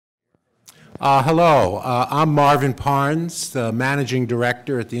Hello, I'm Marvin Parnes, the Managing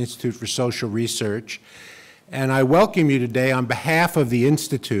Director at the Institute for Social Research, and I welcome you today on behalf of the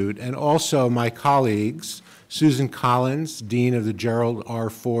Institute and also my colleagues, Susan Collins, Dean of the Gerald R.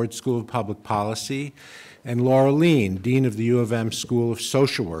 Ford School of Public Policy, and Laura Lean, Dean of the U of M School of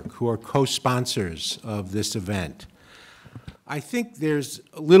Social Work, who are co-sponsors of this event. I think there's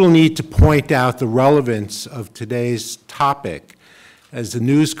little need to point out the relevance of today's topic, as the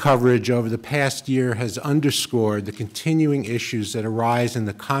news coverage over the past year has underscored the continuing issues that arise in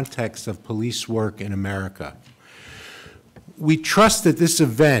the context of police work in America. We trust that this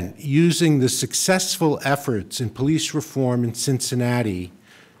event, using the successful efforts in police reform in Cincinnati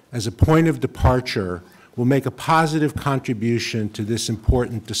as a point of departure, will make a positive contribution to this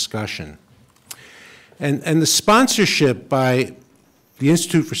important discussion. And the sponsorship by the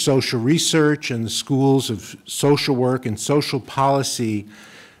Institute for Social Research and the Schools of Social Work and Social Policy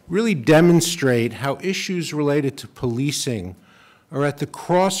really demonstrate how issues related to policing are at the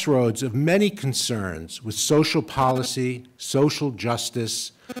crossroads of many concerns with social policy, social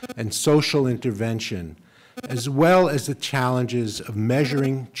justice, and social intervention, as well as the challenges of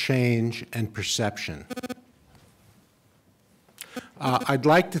measuring change and perception. I'd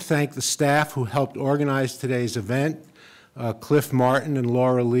like to thank the staff who helped organize today's event, Cliff Martin and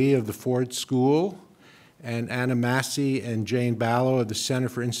Laura Lee of the Ford School, and Anna Massey and Jane Ballo of the Center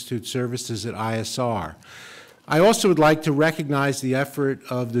for Institute Services at ISR. I also would like to recognize the effort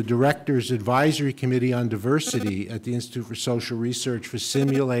of the Director's Advisory Committee on Diversity at the Institute for Social Research for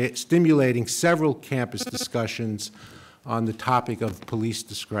stimulating several campus discussions on the topic of police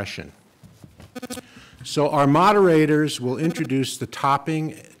discretion. So our moderators will introduce the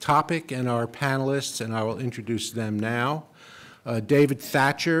topic and our panelists, and I will introduce them now. David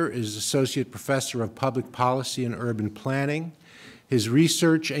Thacher is Associate Professor of Public Policy and Urban Planning. His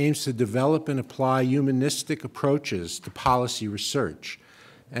research aims to develop and apply humanistic approaches to policy research,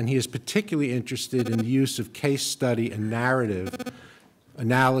 and he is particularly interested in the use of case study and narrative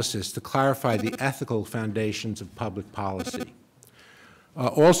analysis to clarify the ethical foundations of public policy.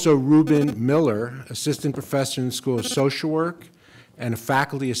 Also, Reuben Miller, Assistant Professor in the School of Social Work and a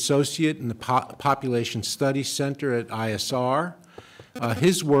Faculty Associate in the Population Studies Center at ISR.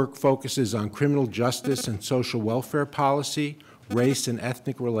 His work focuses on criminal justice and social welfare policy, race and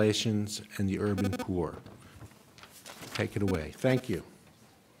ethnic relations, and the urban poor. Take it away. Thank you.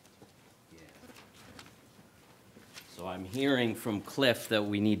 So I'm hearing from Cliff that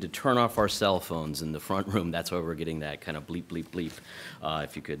we need to turn off our cell phones in the front room. That's why we're getting that kind of bleep, bleep, bleep.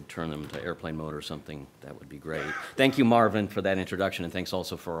 If you could turn them to airplane mode or something, that would be great. Thank you, Marvin, for that introduction, and thanks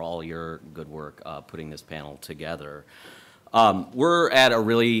also for all your good work putting this panel together. We're at a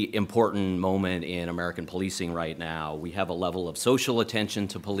really important moment in American policing right now. We have a level of social attention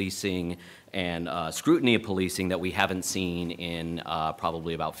to policing and scrutiny of policing that we haven't seen in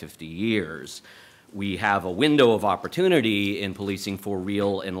probably about 50 years. We have a window of opportunity in policing for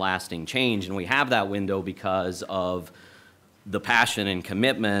real and lasting change, and we have that window because of the passion and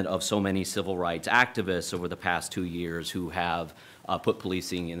commitment of so many civil rights activists over the past 2 years who have put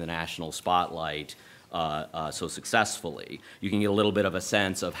policing in the national spotlight so successfully. You can get a little bit of a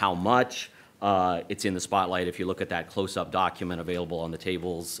sense of how much it's in the spotlight if you look at that close-up document available on the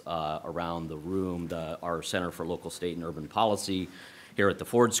tables around the room, our Center for Local, State, and Urban Policy here at the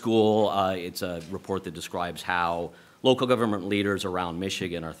Ford School. It's a report that describes how local government leaders around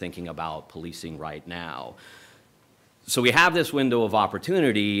Michigan are thinking about policing right now. So we have this window of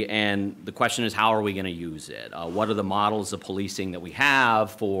opportunity, and the question is, how are we going to use it? What are the models of policing that we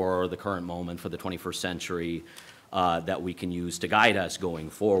have for the current moment, for the 21st century, that we can use to guide us going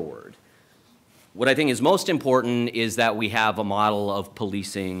forward? What I think is most important is that we have a model of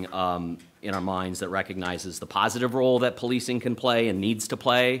policing in our minds that recognizes the positive role that policing can play and needs to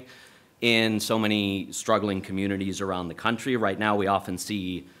play in so many struggling communities around the country. Right now, we often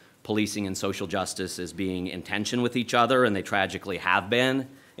see policing and social justice as being in tension with each other, and they tragically have been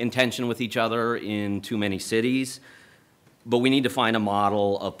in tension with each other in too many cities. But we need to find a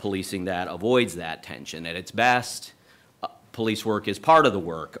model of policing that avoids that tension. At its best, police work is part of the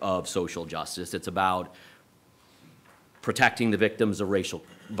work of social justice. It's about protecting the victims of racial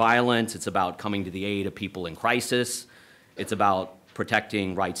violence. It's about coming to the aid of people in crisis. It's about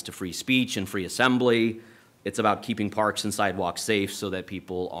protecting rights to free speech and free assembly. It's about keeping parks and sidewalks safe so that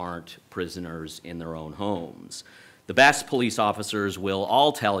people aren't prisoners in their own homes. The best police officers will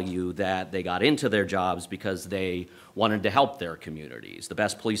all tell you that they got into their jobs because they wanted to help their communities. The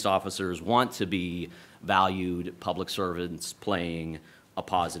best police officers want to be valued public servants playing a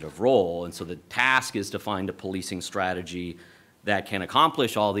positive role. And so the task is to find a policing strategy that can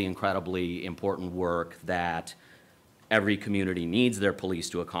accomplish all the incredibly important work that every community needs their police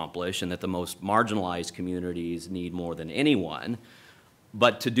to accomplish, and that the most marginalized communities need more than anyone,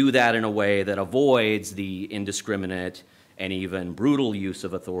 but to do that in a way that avoids the indiscriminate and even brutal use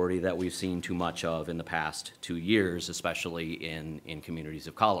of authority that we've seen too much of in the past 2 years, especially in communities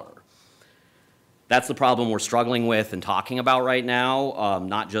of color. That's the problem we're struggling with and talking about right now,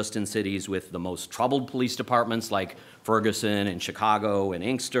 not just in cities with the most troubled police departments like Ferguson and Chicago and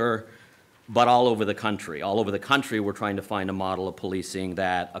Inkster, but all over the country. All over the country, we're trying to find a model of policing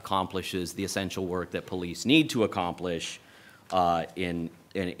that accomplishes the essential work that police need to accomplish in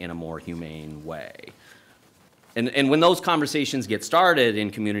a more humane way. And when those conversations get started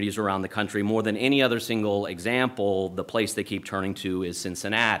in communities around the country, more than any other single example, the place they keep turning to is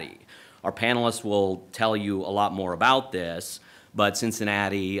Cincinnati. Our panelists will tell you a lot more about this, but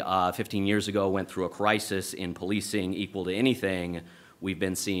Cincinnati, 15 years ago, went through a crisis in policing equal to anything we've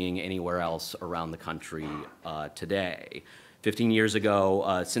been seeing anywhere else around the country today. 15 years ago,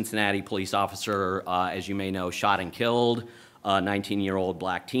 a Cincinnati police officer, as you may know, shot and killed a 19-year-old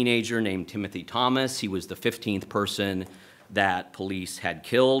black teenager named Timothy Thomas. He was the 15th person that police had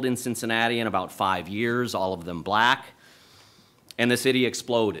killed in Cincinnati in about 5 years, all of them black. And the city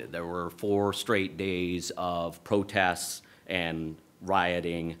exploded. There were 4 straight days of protests and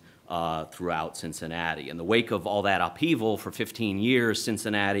rioting throughout Cincinnati. In the wake of all that upheaval, for 15 years,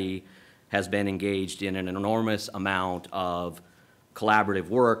 Cincinnati has been engaged in an enormous amount of collaborative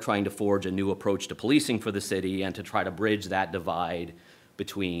work trying to forge a new approach to policing for the city and to try to bridge that divide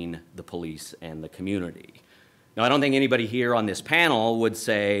between the police and the community. Now, I don't think anybody here on this panel would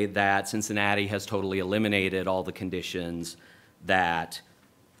say that Cincinnati has totally eliminated all the conditions that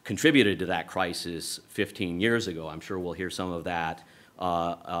contributed to that crisis 15 years ago. I'm sure we'll hear some of that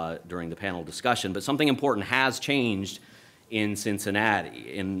during the panel discussion, but something important has changed in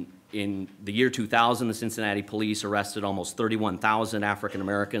Cincinnati. In the year 2000, the Cincinnati police arrested almost 31,000 African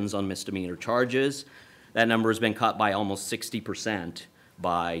Americans on misdemeanor charges. That number has been cut by almost 60%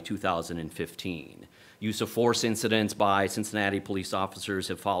 by 2015. Use of force incidents by Cincinnati police officers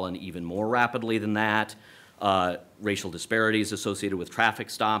have fallen even more rapidly than that. Racial disparities associated with traffic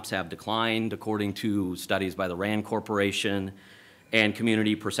stops have declined, according to studies by the RAND Corporation, and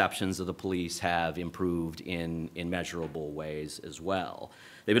community perceptions of the police have improved in measurable ways as well.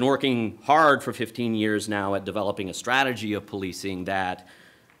 They've been working hard for 15 years now at developing a strategy of policing that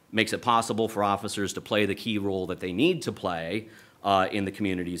makes it possible for officers to play the key role that they need to play in the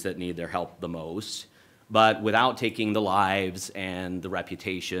communities that need their help the most, but without taking the lives and the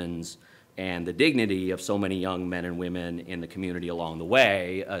reputations and the dignity of so many young men and women in the community along the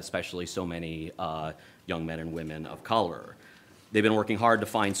way, especially so many young men and women of color. They've been working hard to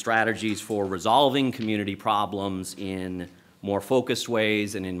find strategies for resolving community problems in more focused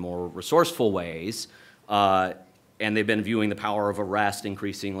ways and in more resourceful ways, and they've been viewing the power of arrest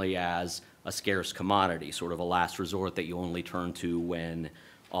increasingly as a scarce commodity, sort of a last resort that you only turn to when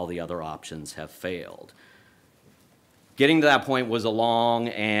all the other options have failed. Getting to that point was a long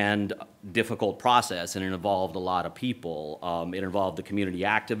and difficult process, and it involved a lot of people. It involved the community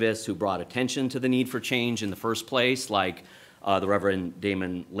activists who brought attention to the need for change in the first place, like the Reverend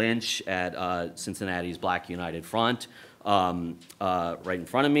Damon Lynch at Cincinnati's Black United Front, right in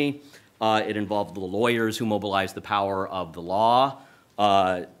front of me. It involved the lawyers who mobilized the power of the law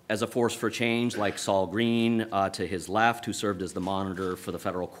as a force for change, like Saul Green to his left, who served as the monitor for the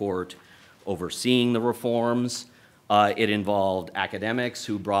federal court overseeing the reforms. It involved academics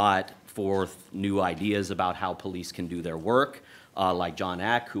who brought forth new ideas about how police can do their work, like John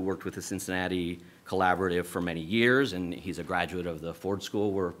Eck, who worked with the Cincinnati Collaborative for many years, and he's a graduate of the Ford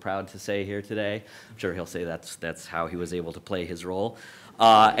School, we're proud to say here today. I'm sure he'll say that's how he was able to play his role.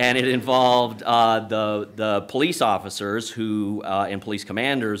 And it involved the police officers who, and police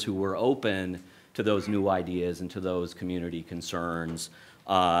commanders who were open to those new ideas and to those community concerns,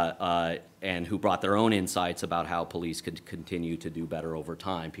 and who brought their own insights about how police could continue to do better over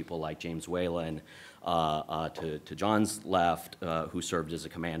time. People like James Whalen, to John's left, who served as a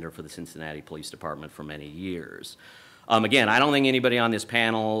commander for the Cincinnati Police Department for many years. Again, I don't think anybody on this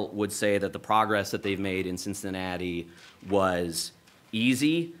panel would say that the progress that they've made in Cincinnati was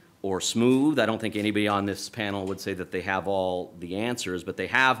easy or smooth. I don't think anybody on this panel would say that they have all the answers, but they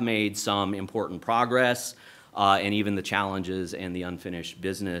have made some important progress, and even the challenges and the unfinished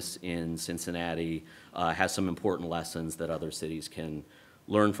business in Cincinnati has some important lessons that other cities can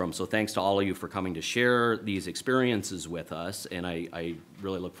learn from. So thanks to all of you for coming to share these experiences with us, and I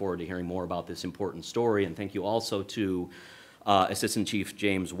really look forward to hearing more about this important story. And thank you also to Assistant Chief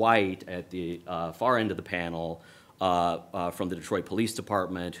James White at the far end of the panel, from the Detroit Police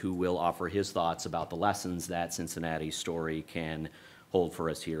Department, who will offer his thoughts about the lessons that Cincinnati's story can hold for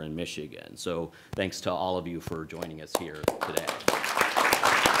us here in Michigan. So thanks to all of you for joining us here today.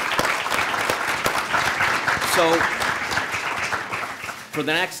 So for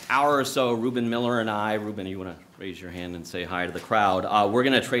the next hour or so, Reuben Miller and I, Reuben, you want to raise your hand and say hi to the crowd? We're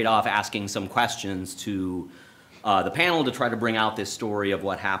going to trade off asking some questions to the panel to try to bring out this story of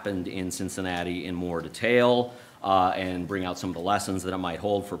what happened in Cincinnati in more detail and bring out some of the lessons that it might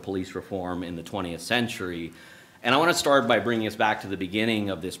hold for police reform in the 20th century. And I want to start by bringing us back to the beginning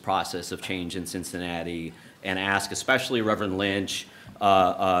of this process of change in Cincinnati and ask especially Reverend Lynch,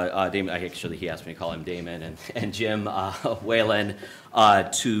 Damon, actually he asked me to call him Damon, and Jim Whalen,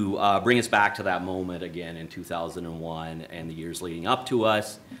 to bring us back to that moment again in 2001 and the years leading up to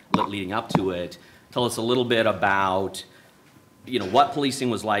it. Tell us a little bit about, what policing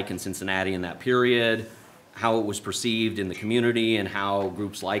was like in Cincinnati in that period, how it was perceived in the community, and how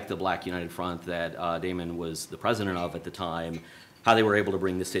groups like the Black United Front that Damon was the president of at the time, how they were able to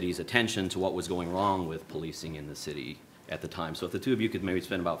bring the city's attention to what was going wrong with policing in the city at the time. So if the two of you could maybe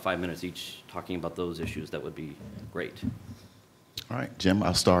spend about 5 minutes each talking about those issues, that would be great. All right, Jim,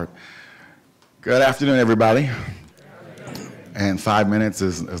 I'll start. Good afternoon, everybody. And 5 minutes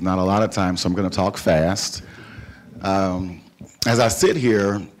is not a lot of time, so I'm going to talk fast. As I sit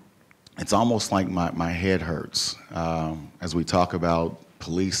here, it's almost like my head hurts as we talk about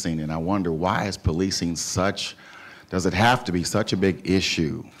policing, and I wonder, why is policing does it have to be such a big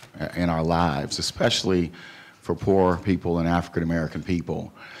issue in our lives, especially for poor people and African-American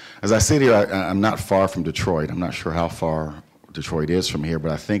people? As I sit here, I'm not far from Detroit. I'm not sure how far Detroit is from here,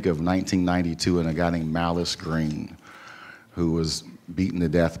 but I think of 1992 and a guy named Malice Green, who was beaten to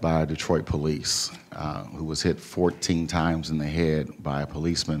death by Detroit police, who was hit 14 times in the head by a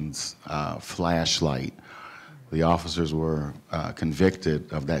policeman's flashlight. The officers were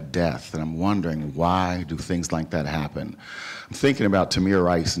convicted of that death, and I'm wondering, why do things like that happen? I'm thinking about Tamir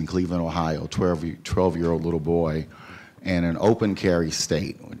Rice in Cleveland, Ohio, 12-year-old little boy, in an open carry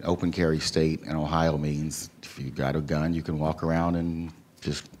state. Open carry state in Ohio means if you've got a gun, you can walk around and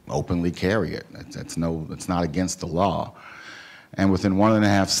just openly carry it. It's not against the law. And within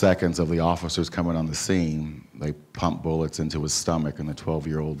 1.5 seconds of the officers coming on the scene, they pump bullets into his stomach, and the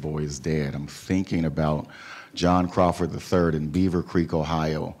 12-year-old boy is dead. I'm thinking about John Crawford III in Beaver Creek,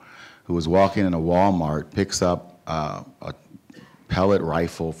 Ohio, who was walking in a Walmart, picks up a pellet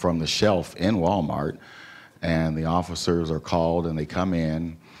rifle from the shelf in Walmart, and the officers are called, and they come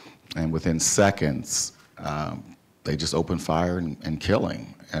in, and within seconds, they just open fire and kill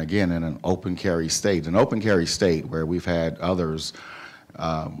him. And again, in an open carry state where we've had others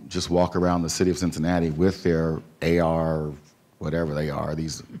just walk around the city of Cincinnati with their AR, whatever they are,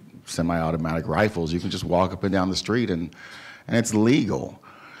 these semi-automatic rifles. You can just walk up and down the street and it's legal.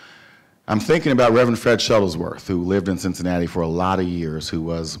 I'm thinking about Reverend Fred Shuttlesworth, who lived in Cincinnati for a lot of years, who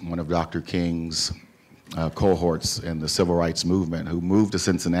was one of Dr. King's cohorts in the civil rights movement, who moved to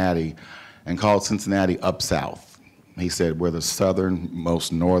Cincinnati and called Cincinnati Up South. He said, we're the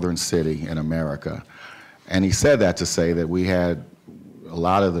southernmost northern city in America. And he said that to say that we had a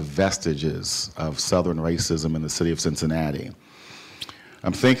lot of the vestiges of southern racism in the city of Cincinnati.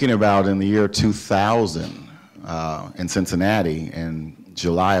 I'm thinking about in the year 2000 in Cincinnati, in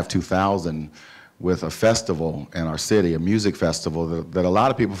July of 2000, with a festival in our city, a music festival that a lot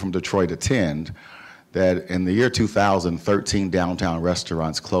of people from Detroit attend, that in the year 2000, 13 downtown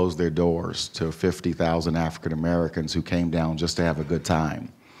restaurants closed their doors to 50,000 African Americans who came down just to have a good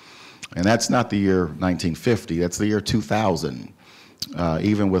time. And that's not the year 1950, that's the year 2000.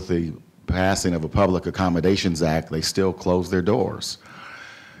 Even with the passing of a Public Accommodations Act, they still closed their doors.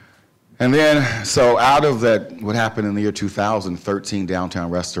 And then, so out of that, what happened in the year 2000, 13 downtown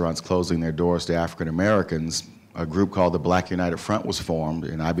restaurants closing their doors to African Americans, a group called the Black United Front was formed,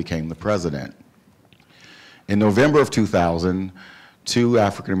 and I became the president. In November of 2000, 2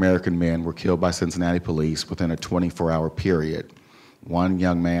 African-American men were killed by Cincinnati police within a 24-hour period. One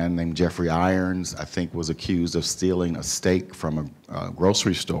young man named Jeffrey Irons, I think, was accused of stealing a steak from a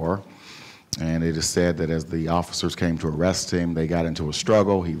grocery store. And it is said that as the officers came to arrest him, they got into a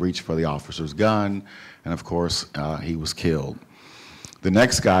struggle. He reached for the officer's gun, and of course, he was killed. The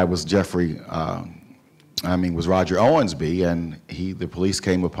next guy was Roger Owensby, and the police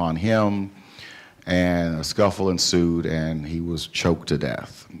came upon him, and a scuffle ensued, and he was choked to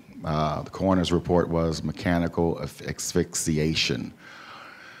death. The coroner's report was mechanical asphyxiation.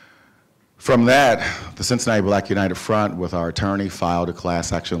 From that, the Cincinnati Black United Front, with our attorney, filed a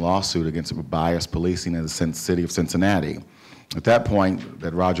class action lawsuit against biased policing in the city of Cincinnati. At that point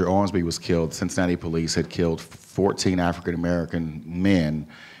that Roger Owensby was killed, Cincinnati police had killed 14 African-American men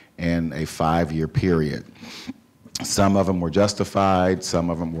in a 5-year period. Some of them were justified, some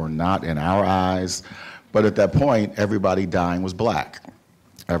of them were not in our eyes, but at that point, everybody dying was black.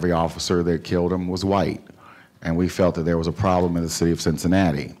 Every officer that killed him was white, and we felt that there was a problem in the city of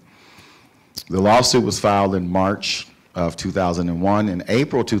Cincinnati. The lawsuit was filed in March of 2001. In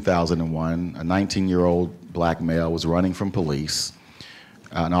April 2001, a 19-year-old black male was running from police.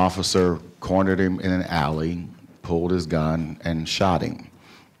 An officer cornered him in an alley, pulled his gun, and shot him.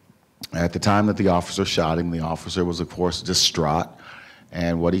 At the time that the officer shot him, the officer was, of course, distraught,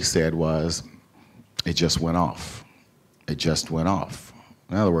 and what he said was, "It just went off. It just went off."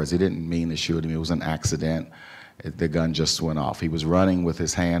 In other words, he didn't mean to shoot him. It was an accident. The gun just went off. He was running with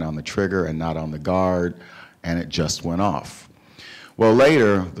his hand on the trigger and not on the guard, and it just went off. Well,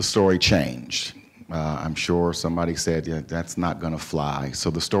 later, the story changed. I'm sure somebody said, yeah, that's not going to fly. So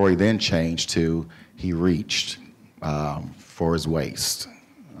the story then changed to he reached for his waist.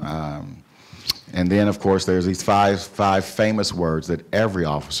 And then, of course, there's these five famous words that every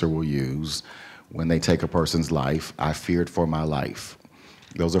officer will use when they take a person's life. "I feared for my life."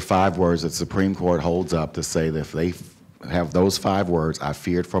 Those are 5 words that the Supreme Court holds up to say that if they have those 5 words, "I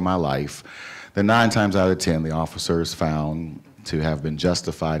feared for my life," then 9 times out of 10, the officer is found to have been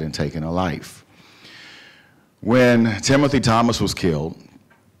justified in taking a life. When Timothy Thomas was killed,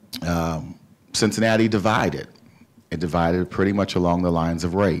 Cincinnati divided. It divided pretty much along the lines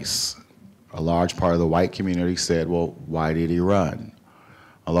of race. A large part of the white community said, well, why did he run?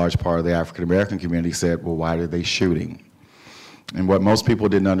 A large part of the African American community said, well, why did they shoot him? And what most people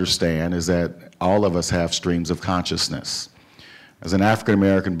didn't understand is that all of us have streams of consciousness. As an African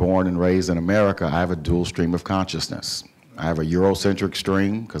American born and raised in America, I have a dual stream of consciousness. I have a Eurocentric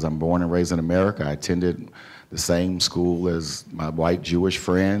stream because I'm born and raised in America. I attended the same school as my white Jewish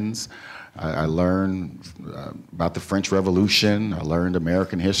friends. I learned about the French Revolution. I learned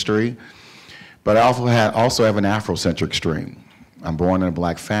American history. But I also have an Afrocentric stream. I'm born in a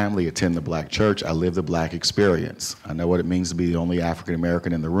black family, attend the black church. I live the black experience. I know what it means to be the only African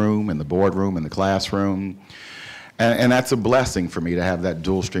American in the room, in the boardroom, in the classroom. And that's a blessing for me to have that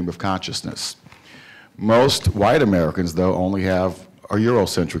dual stream of consciousness. Most white Americans, though, only have a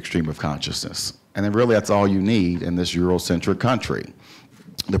Eurocentric stream of consciousness. And then really that's all you need in this Eurocentric country.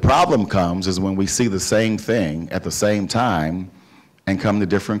 The problem comes is when we see the same thing at the same time and come to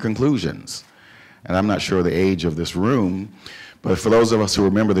different conclusions. And I'm not sure the age of this room, but for those of us who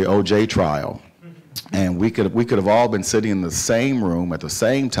remember the O.J. trial, and we could have all been sitting in the same room at the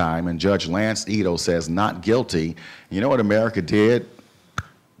same time, and Judge Lance Ito says not guilty. You know what America did?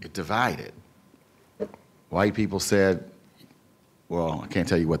 It divided. White people said, well, I can't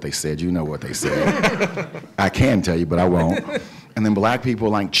tell you what they said. You know what they said. I can tell you, but I won't. And then black people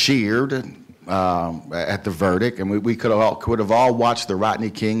like cheered at the verdict, and we could have all watched the Rodney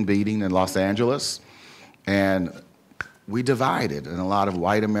King beating in Los Angeles, and we divided. And a lot of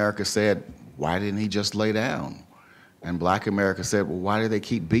white America said, why didn't he just lay down? And black America said, well, why do they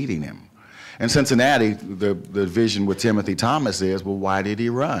keep beating him? In Cincinnati, the vision with Timothy Thomas is, well, why did he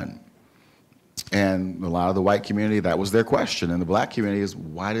run? And a lot of the white community, that was their question. And the black community is,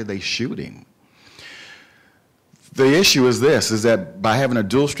 why did they shoot him? The issue is this, is that by having a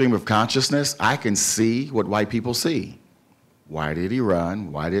dual stream of consciousness, I can see what white people see. Why did he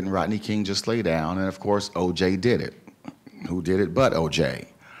run? Why didn't Rodney King just lay down? And of course, O.J. did it. Who did it but O.J.?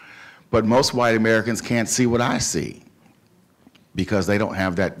 But most white Americans can't see what I see because they don't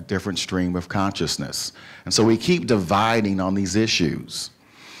have that different stream of consciousness. And so we keep dividing on these issues.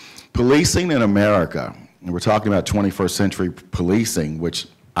 Policing in America, and we're talking about 21st century policing, which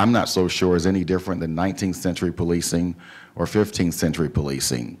I'm not so sure is any different than 19th century policing or 15th century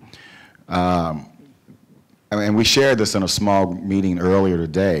policing. And we shared this in a small meeting earlier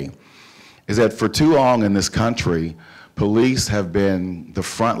today, is that for too long in this country, police have been the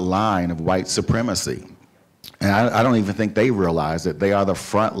front line of white supremacy. And I don't even think they realize that they are the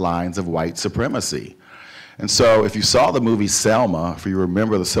front lines of white supremacy. And so if you saw the movie Selma, if you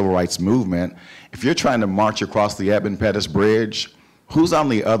remember the civil rights movement, if you're trying to march across the Edmund Pettus Bridge, who's on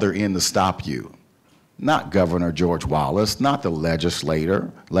the other end to stop you? Not Governor George Wallace, not the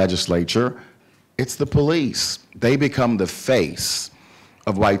legislature, it's the police. They become the face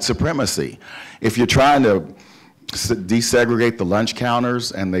of white supremacy. If you're trying to desegregate the lunch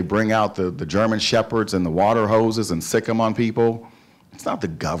counters and they bring out the German shepherds and the water hoses and sick them on people, it's not the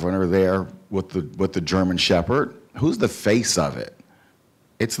governor there with the German shepherd. Who's the face of it?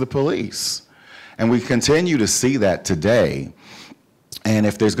 It's the police. And we continue to see that today. And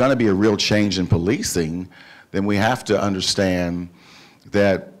if there's going to be a real change in policing, then we have to understand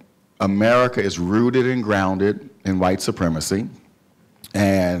that America is rooted and grounded in white supremacy,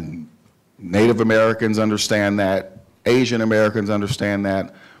 and Native Americans understand that, Asian Americans understand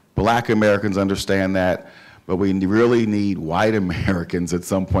that, Black Americans understand that, but we really need white Americans at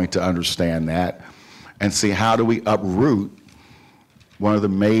some point to understand that and see how do we uproot one of the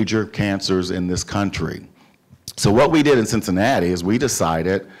major cancers in this country. So what we did in Cincinnati is we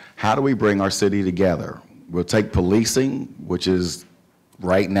decided, how do we bring our city together? We'll take policing, which is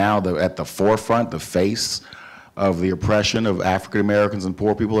right now at the forefront, the face of the oppression of African Americans and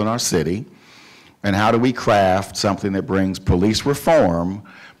poor people in our city, and how do we craft something that brings police reform,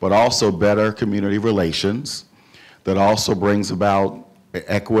 but also better community relations, that also brings about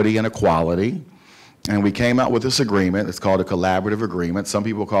equity and equality. And we came out with this agreement. It's called a collaborative agreement. Some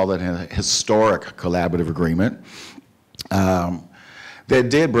people call it a historic collaborative agreement. That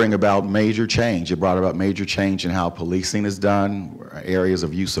did bring about major change. It brought about major change in how policing is done, areas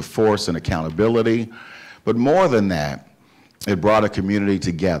of use of force and accountability. But more than that, it brought a community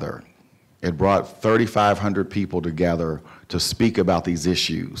together. It brought 3,500 people together to speak about these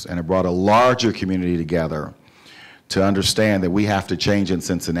issues, and it brought a larger community together to understand that we have to change in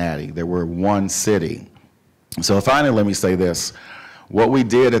Cincinnati, that we're one city. So finally, let me say this. What we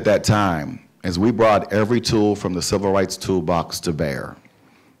did at that time is we brought every tool from the civil rights toolbox to bear.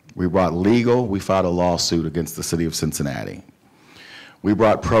 We brought legal, we filed a lawsuit against the city of Cincinnati. We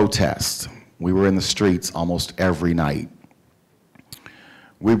brought protest. We were in the streets almost every night.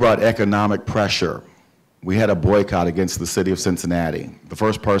 We brought economic pressure. We had a boycott against the city of Cincinnati. The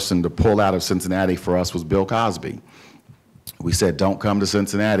first person to pull out of Cincinnati for us was Bill Cosby. We said, don't come to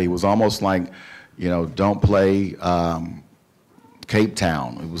Cincinnati. It was almost like, you know, don't play Cape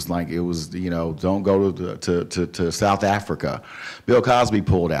Town. It was like, you know, don't go to South Africa. Bill Cosby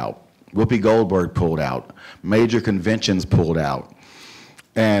pulled out. Whoopi Goldberg pulled out. Major conventions pulled out.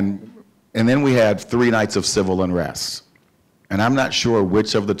 And then we had 3 nights of civil unrest. And I'm not sure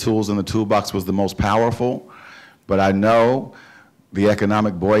which of the tools in the toolbox was the most powerful, but I know the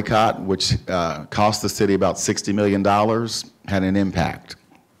economic boycott, which cost the city about $60 million, had an impact.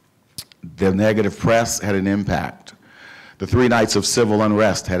 The negative press had an impact. The 3 nights of civil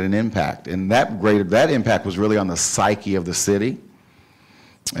unrest had an impact. And that impact was really on the psyche of the city.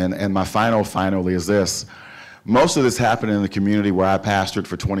 And my finally is this. Most of this happened in the community where I pastored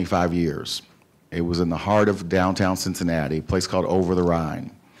for 25 years. It was in the heart of downtown Cincinnati, a place called Over the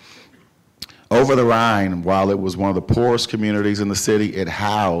Rhine. Over the Rhine, while it was one of the poorest communities in the city, it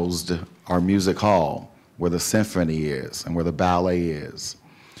housed our music hall, where the symphony is and where the ballet is.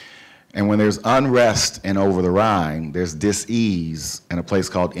 And when there's unrest in Over the Rhine, there's dis-ease in a place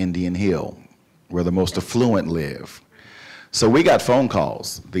called Indian Hill, where the most affluent live. So we got phone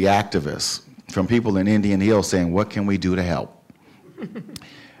calls, the activists, from people in Indian Hill saying, what can we do to help?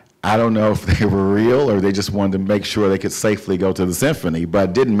 I don't know if they were real or they just wanted to make sure they could safely go to the symphony, but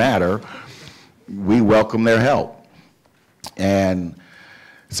it didn't matter. We welcome their help. And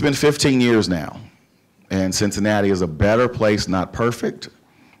it's been 15 years now, and Cincinnati is a better place, not perfect,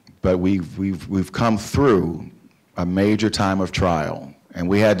 but we've come through a major time of trial, and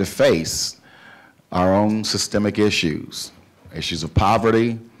we had to face our own systemic issues of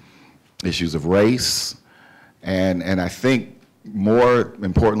poverty, issues of race, and I think more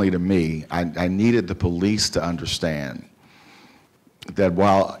importantly to me, I needed the police to understand that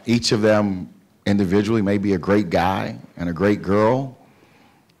while each of them individually may be a great guy and a great girl,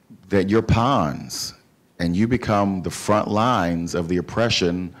 that you're pawns and you become the front lines of the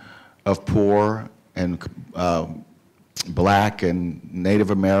oppression of poor and Black and Native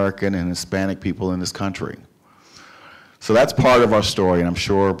American and Hispanic people in this country. So that's part of our story, and I'm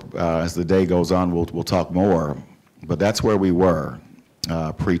sure as the day goes on we'll talk more. But that's where we were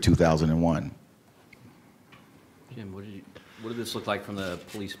pre-2001. Jim, what did this look like from the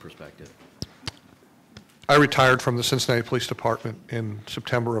police perspective? I retired from the Cincinnati Police Department in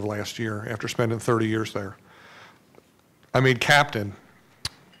September of last year after spending 30 years there. I made captain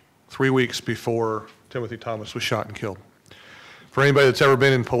 3 weeks before Timothy Thomas was shot and killed. For anybody that's ever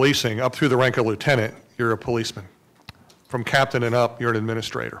been in policing, up through the rank of lieutenant, you're a policeman. From captain and up, you're an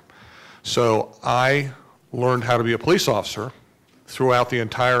administrator. So I learned how to be a police officer throughout the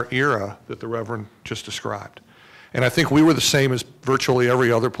entire era that the Reverend just described. And I think we were the same as virtually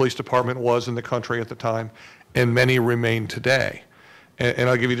every other police department was in the country at the time, and many remain today. And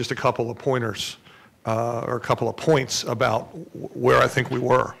I'll give you just a couple of pointers, or a couple of points about where I think we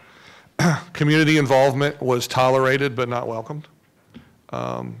were. Community involvement was tolerated but not welcomed.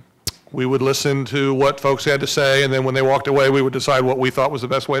 We would listen to what folks had to say, and then when they walked away, we would decide what we thought was the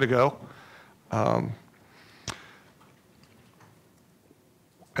best way to go.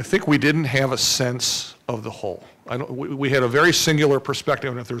 I think we didn't have a sense of the whole. We had a very singular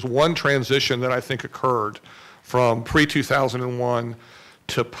perspective, and if there's one transition that I think occurred from pre-2001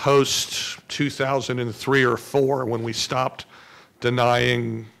 to post-2003 or 4, when we stopped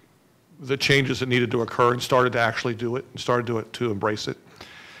denying the changes that needed to occur and started to actually do it, and started to embrace it,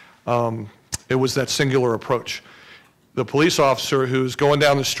 it was that singular approach. The police officer who's going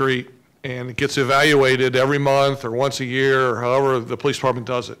down the street and gets evaluated every month or once a year, or however the police department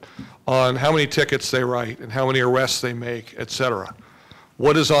does it, on how many tickets they write and how many arrests they make, et cetera.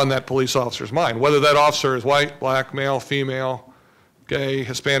 What is on that police officer's mind? Whether that officer is white, black, male, female, gay,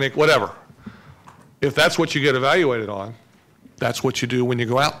 Hispanic, whatever. If that's what you get evaluated on, that's what you do when you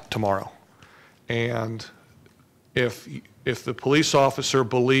go out tomorrow. And if the police officer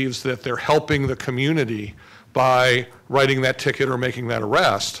believes that they're helping the community by writing that ticket or making that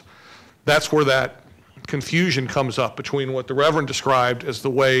arrest, that's where that confusion comes up between what the Reverend described as the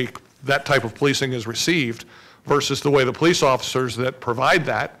way that type of policing is received versus the way the police officers that provide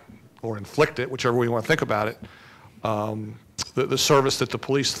that, or inflict it, whichever way you want to think about it, the service that the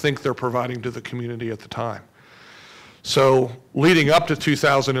police think they're providing to the community at the time. So leading up to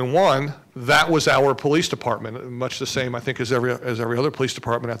 2001, that was our police department, much the same, I think, as every other police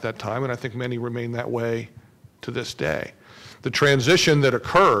department at that time, and I think many remain that way to this day. The transition that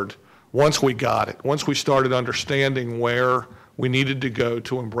occurred once we got it, once we started understanding where we needed to go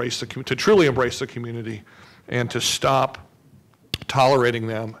to truly embrace the community and to stop tolerating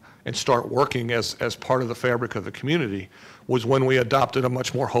them and start working as part of the fabric of the community, was when we adopted a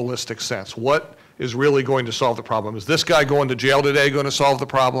much more holistic sense. What is really going to solve the problem? Is this guy going to jail today going to solve the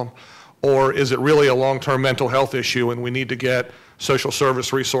problem? Or is it really a long-term mental health issue and we need to get social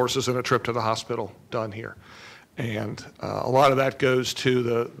service resources and a trip to the hospital done here? And a lot of that goes to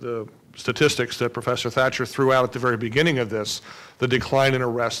the statistics that Professor Thacher threw out at the very beginning of this, the decline in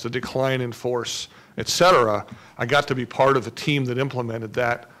arrests, the decline in force, et cetera. I got to be part of the team that implemented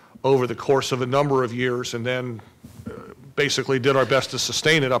that over the course of a number of years, and then basically did our best to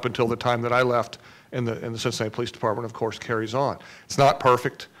sustain it up until the time that I left, and the Cincinnati Police Department, of course, carries on. It's not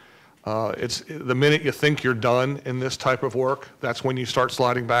perfect. It's the minute you think you're done in this type of work, that's when you start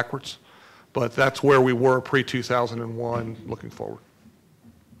sliding backwards. But that's where we were pre-2001 looking forward.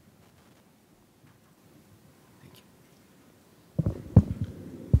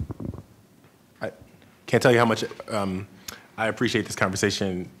 I can't tell you how much I appreciate this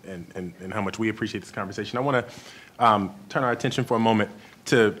conversation and how much we appreciate this conversation. I want to turn our attention for a moment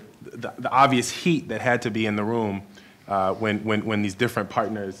to the obvious heat that had to be in the room when these different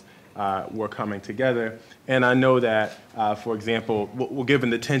partners were coming together. And I know that, for example, we're given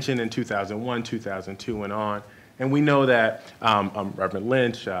the tension in 2001, 2002, and on. And we know that Reverend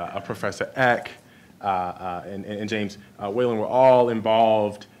Lynch, Professor Eck, and James Whalen were all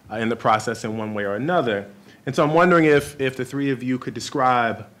involved in the process in one way or another. And so I'm wondering if the three of you could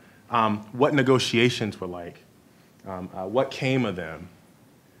describe what negotiations were like, what came of them,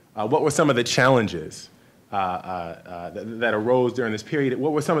 what were some of the challenges that arose during this period?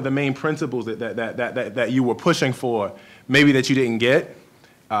 What were some of the main principles that you were pushing for, maybe that you didn't get?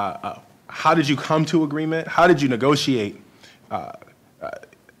 How did you come to agreement? How did you negotiate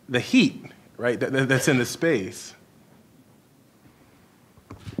the heat, right, that's in the space?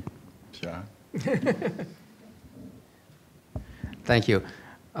 John? Thank you.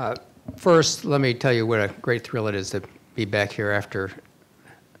 First, let me tell you what a great thrill it is to be back here after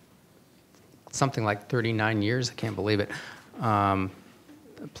something like 39 years. I can't believe it. A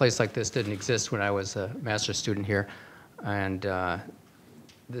place like this didn't exist when I was a master's student here. And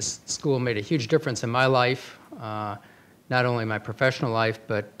this school made a huge difference in my life, not only my professional life,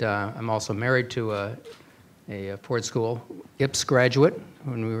 but I'm also married to a Ford School IPS graduate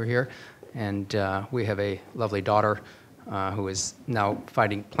when we were here. And we have a lovely daughter who is now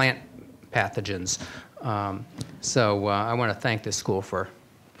fighting plant pathogens. So I want to thank this school for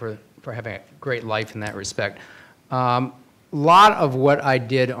having a great life in that respect. A lot of what I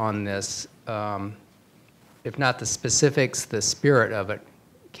did on this, if not the specifics, the spirit of it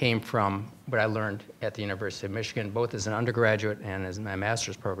came from what I learned at the University of Michigan, both as an undergraduate and as my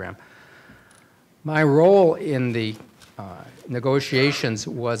master's program. My role in the negotiations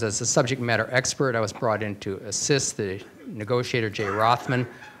was as a subject matter expert. I was brought in to assist the negotiator, Jay Rothman.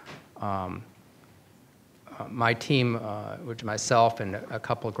 My team, which myself and a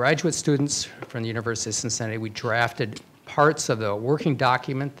couple of graduate students from the University of Cincinnati, we drafted parts of the working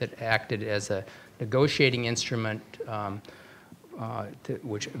document that acted as a negotiating instrument,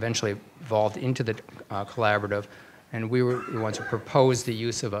 which eventually evolved into the collaborative. And we were the ones who proposed the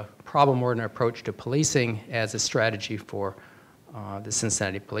use of a problem-oriented approach to policing as a strategy for the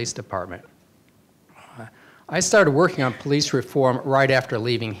Cincinnati Police Department. I started working on police reform right after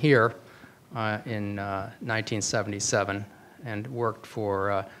leaving here in 1977 and worked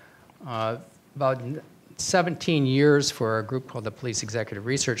for about 17 years for a group called the Police Executive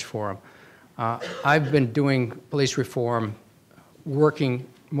Research Forum. I've been doing police reform, working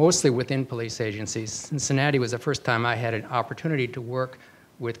mostly within police agencies. Cincinnati was the first time I had an opportunity to work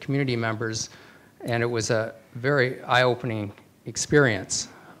with community members, and it was a very eye-opening experience.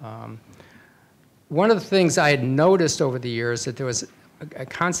 One of the things I had noticed over the years that there was a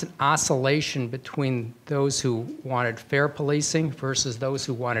constant oscillation between those who wanted fair policing versus those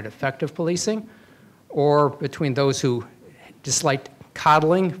who wanted effective policing, or between those who disliked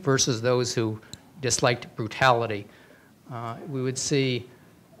coddling versus those who disliked brutality. We would see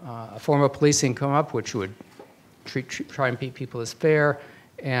a form of policing come up which would try and treat people as fair,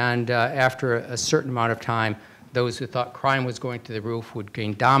 and after a certain amount of time, those who thought crime was going through the roof would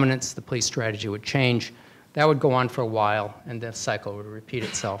gain dominance, the police strategy would change. That would go on for a while, and the cycle would repeat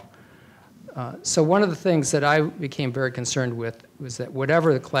itself. So one of the things that I became very concerned with was that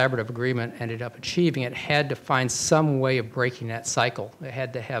whatever the collaborative agreement ended up achieving, it had to find some way of breaking that cycle. It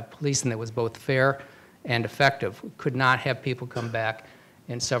had to have policing that was both fair and effective. We could not have people come back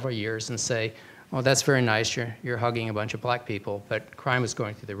in several years and say, oh, that's very nice, you're hugging a bunch of black people, but crime is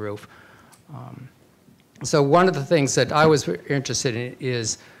going through the roof. So one of the things that I was interested in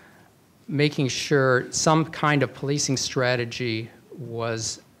is making sure some kind of policing strategy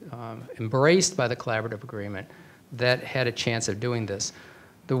was embraced by the collaborative agreement that had a chance of doing this.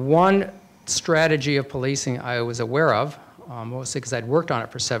 The one strategy of policing I was aware of, mostly because I'd worked on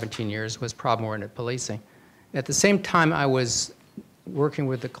it for 17 years, was problem-oriented policing. At the same time I was working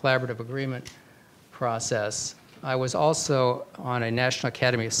with the collaborative agreement process, I was also on a National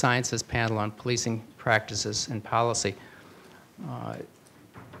Academy of Sciences panel on policing practices and policy.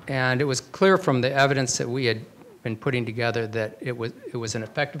 And it was clear from the evidence that we had been putting together that it was an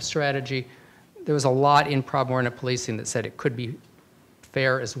effective strategy. There was a lot in problem-oriented policing that said it could be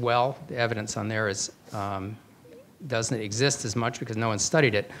fair as well. The evidence on there is, doesn't exist as much because no one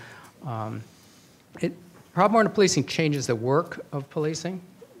studied it. Problem-oriented policing changes the work of policing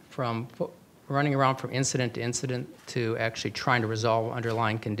from running around from incident to incident to actually trying to resolve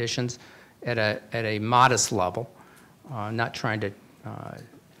underlying conditions at a modest level, not trying to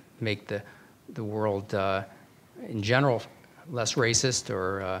make the world in general less racist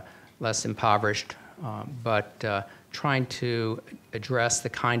or less impoverished, but trying to address the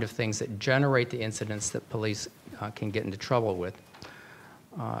kind of things that generate the incidents that police can get into trouble with.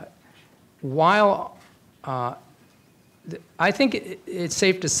 While I think it's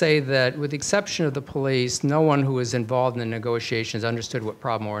safe to say that with the exception of the police, no one who was involved in the negotiations understood what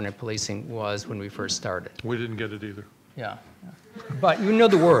problem-oriented policing was when we first started. We didn't get it either. Yeah. But you know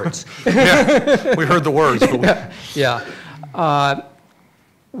the words. Yeah, we heard the words. But yeah.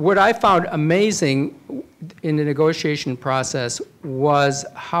 What I found amazing in the negotiation process was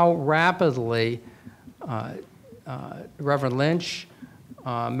how rapidly Reverend Lynch,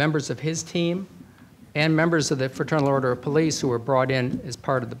 members of his team, and members of the Fraternal Order of Police who were brought in as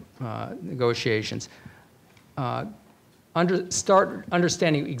part of the negotiations start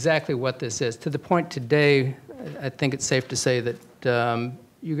understanding exactly what this is. To the point today, I think it's safe to say that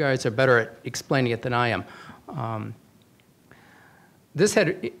you guys are better at explaining it than I am. This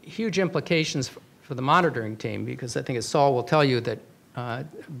had huge implications for the monitoring team because I think, as Saul will tell you, that a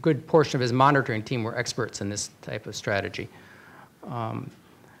good portion of his monitoring team were experts in this type of strategy.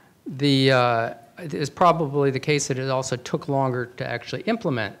 It is probably the case that it also took longer to actually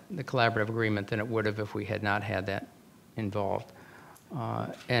implement the collaborative agreement than it would have if we had not had that involved.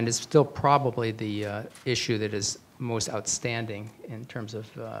 And it's still probably the issue that is most outstanding in terms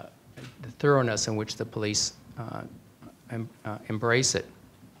of the thoroughness in which the police embrace it.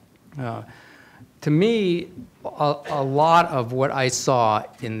 To me, a lot of what I saw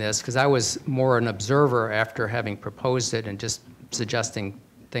in this, because I was more an observer after having proposed it and just suggesting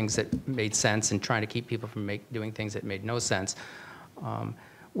things that made sense and trying to keep people from doing things that made no sense,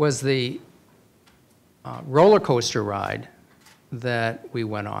 was the roller coaster ride that we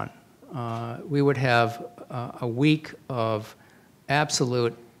went on. We would have a week of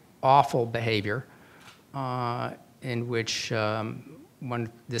absolute awful behavior in which one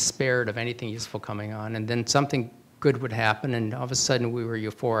despaired of anything useful coming on, and then something good would happen, and all of a sudden we were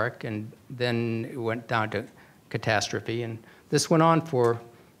euphoric, and then it went down to catastrophe, and this went on for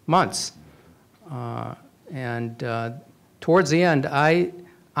months. Towards the end, I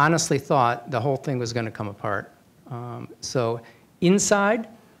honestly thought the whole thing was going to come apart. So inside,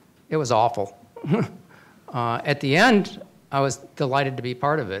 it was awful. At the end, I was delighted to be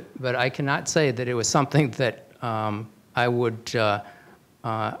part of it, but I cannot say that it was something that I would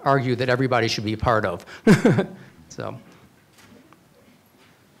argue that everybody should be part of. So.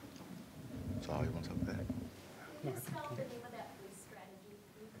 Saul, you want to talk about that? Can you spell the name of that police strategy?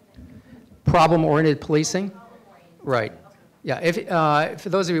 Problem-oriented policing? Right. Yeah, if for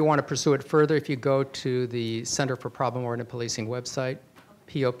those of you who want to pursue it further, if you go to the Center for Problem-Oriented Policing website,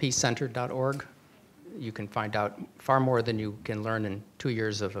 popcenter.org, you can find out far more than you can learn in 2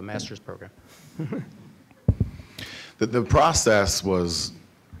 years of a master's program. The process was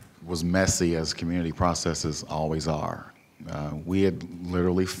messy, as community processes always are. We had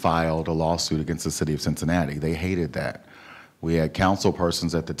literally filed a lawsuit against the city of Cincinnati. They hated that. We had council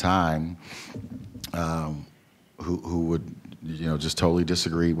persons at the time who would, just totally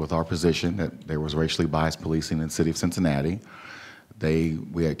disagree with our position that there was racially biased policing in the city of Cincinnati.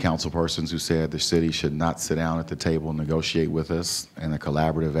 We had council persons who said the city should not sit down at the table and negotiate with us in a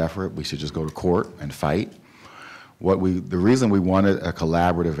collaborative effort. We should just go to court and fight. The reason we wanted a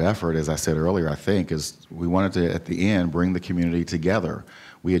collaborative effort, as I said earlier, I think, is we wanted to, at the end, bring the community together.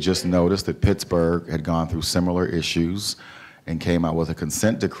 We had just noticed that Pittsburgh had gone through similar issues and came out with a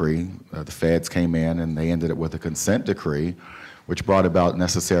consent decree. The feds came in and they ended up with a consent decree, which brought about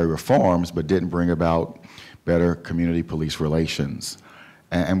necessary reforms, but didn't bring about better community police relations.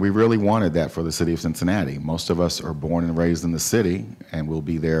 And we really wanted that for the city of Cincinnati. Most of us are born and raised in the city, and we'll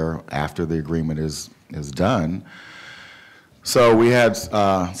be there after the agreement is done. So we had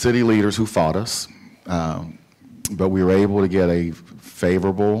city leaders who fought us, but we were able to get a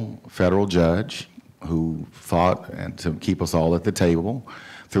favorable federal judge who fought and to keep us all at the table.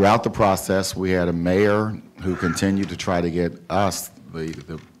 Throughout the process, we had a mayor who continued to try to get us,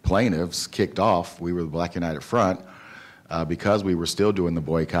 the plaintiffs, kicked off. We were the Black United Front because we were still doing the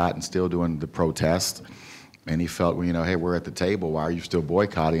boycott and still doing the protest. And he felt, well, hey, we're at the table. Why are you still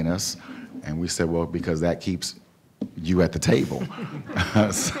boycotting us? And we said, well, because that keeps you at the table.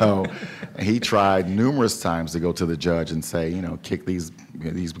 So he tried numerous times to go to the judge and say, kick these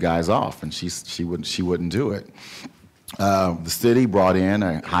guys off, and she wouldn't do it. The city brought in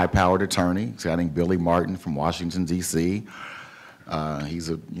a high-powered attorney, I think Billy Martin from Washington, D.C.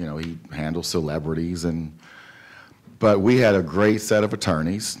 He handles celebrities, but we had a great set of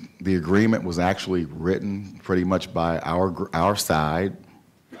attorneys. The agreement was actually written pretty much by our side,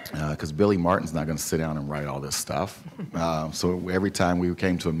 because Billy Martin's not going to sit down and write all this stuff. So every time we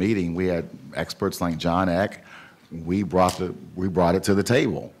came to a meeting, we had experts like John Eck. We brought it to the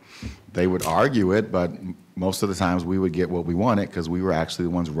table. They would argue it, but most of the times we would get what we wanted because we were actually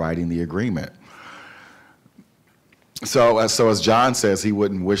the ones writing the agreement. So as John says, he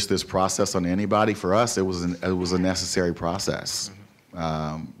wouldn't wish this process on anybody. For us, it was a necessary process.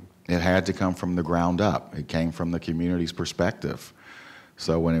 It had to come from the ground up. It came from the community's perspective.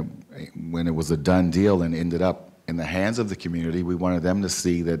 So when it was a done deal and ended up in the hands of the community, we wanted them to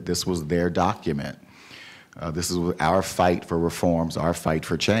see that this was their document. This is our fight for reforms, our fight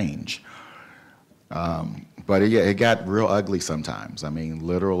for change. But it got real ugly sometimes. I mean,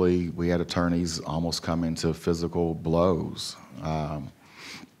 literally, we had attorneys almost come into physical blows.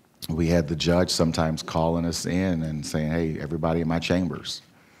 We had the judge sometimes calling us in and saying, hey, everybody in my chambers,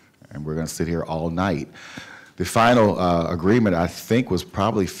 and we're going to sit here all night. The final agreement, I think, was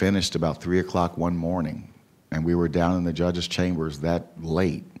probably finished about 3 o'clock one morning, and we were down in the judge's chambers that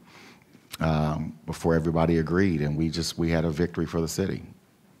late before everybody agreed, and we had a victory for the city.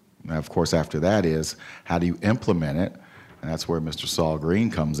 Now, of course, after that is, how do you implement it? And that's where Mr. Saul Green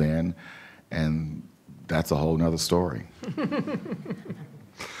comes in, and that's a whole nother story.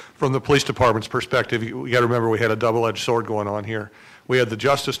 From the police department's perspective, you got to remember we had a double-edged sword going on here. We had the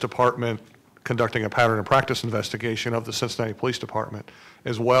Justice Department conducting a pattern and practice investigation of the Cincinnati Police Department,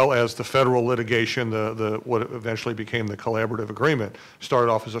 as well as the federal litigation, what eventually became the collaborative agreement,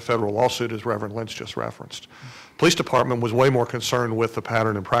 started off as a federal lawsuit, as Reverend Lynch just referenced. Police Department was way more concerned with the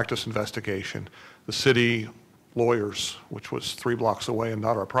pattern and practice investigation. The city lawyers, which was 3 blocks away and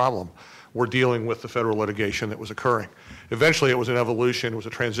not our problem, were dealing with the federal litigation that was occurring. Eventually, it was an evolution, it was a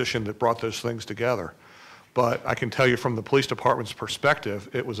transition that brought those things together. But I can tell you from the police department's perspective,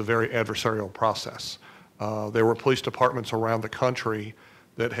 it was a very adversarial process. There were police departments around the country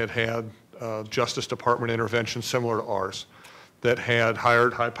that had Justice Department interventions similar to ours, that had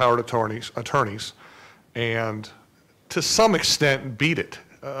hired high-powered attorneys, and to some extent beat it.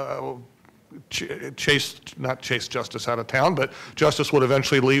 Not chase justice out of town, but justice would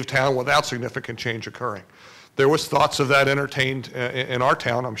eventually leave town without significant change occurring. There was thoughts of that entertained in our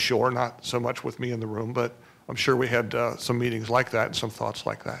town, I'm sure, not so much with me in the room, but I'm sure we had some meetings like that and some thoughts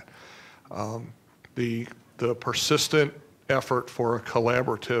like that. The persistent effort for a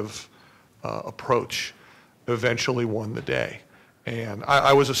collaborative approach eventually won the day. And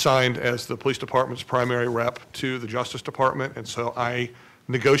I was assigned as the police department's primary rep to the Justice Department, and so I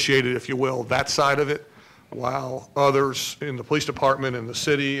negotiated, if you will, that side of it, while others in the police department and the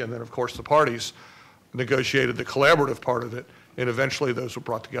city, and then of course the parties, negotiated the collaborative part of it, and eventually those were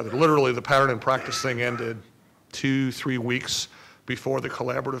brought together. Literally, the pattern and practice thing ended 2-3 weeks before the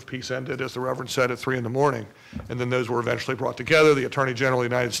collaborative piece ended, as the Reverend said, at 3 in the morning. And then those were eventually brought together. The Attorney General of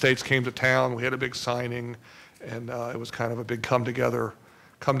the United States came to town. We had a big signing, and it was kind of a big come together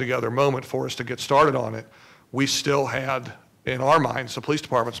moment for us to get started on it. We still had, in our minds, the police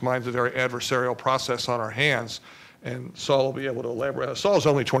department's minds, a very adversarial process on our hands. And Saul will be able to elaborate. Saul's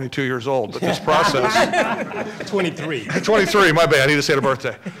only 22 years old, but this process. 23. 23, my bad, I need to say the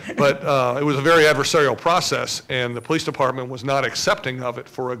birthday. But it was a very adversarial process, and the police department was not accepting of it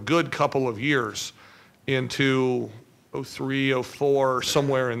for a good couple of years into 03, 04,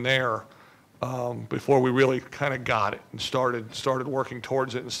 somewhere in there, before we really kind of got it and started working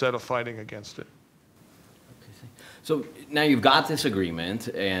towards it instead of fighting against it. So now you've got this agreement,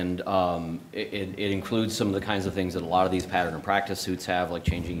 and it includes some of the kinds of things that a lot of these pattern and practice suits have, like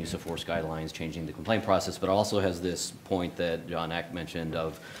changing use of force guidelines, changing the complaint process, but also has this point that John Eck mentioned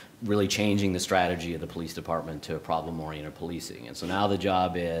of really changing the strategy of the police department to problem-oriented policing. And so now the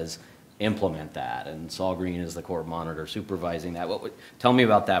job is implement that, and Saul Green is the court monitor supervising that. Tell me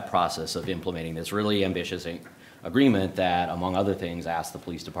about that process of implementing this really ambitious agreement that, among other things, asked the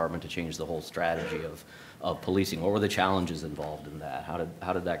police department to change the whole strategy of policing. What were the challenges involved in that? How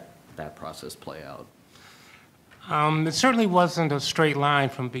did that process play out? It certainly wasn't a straight line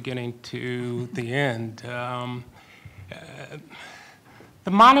from beginning to the end.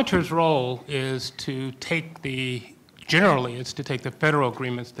 The monitor's role is to take generally it's to take the federal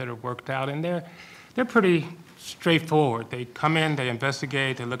agreements that are worked out, and they're pretty straightforward. They come in, they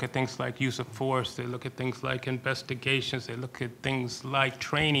investigate, they look at things like use of force, they look at things like investigations, they look at things like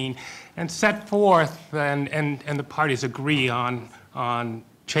training, and set forth, and the parties agree on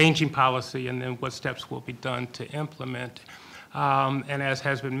changing policy and then what steps will be done to implement. And as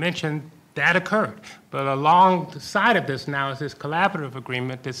has been mentioned, that occurred. But along the side of this now is this collaborative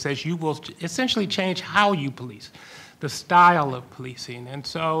agreement that says you will essentially change how you police, the style of policing. And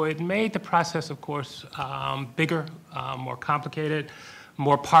so it made the process, of course, bigger, more complicated,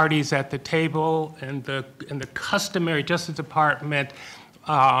 more parties at the table, and the customary Justice Department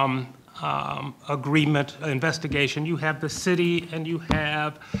agreement, investigation. You have the city and you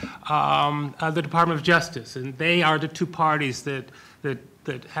have the Department of Justice, and they are the two parties that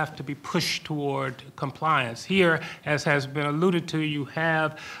have to be pushed toward compliance. Here, as has been alluded to, you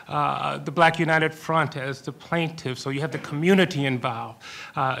have the Black United Front as the plaintiff, so you have the community involved.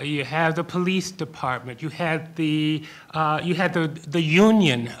 You have the police department. You had the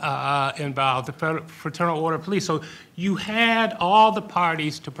union involved, the Fraternal Order of Police. So you had all the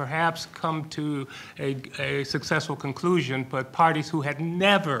parties to perhaps come to a successful conclusion, but parties who had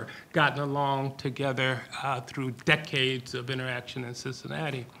never gotten along together through decades of interaction in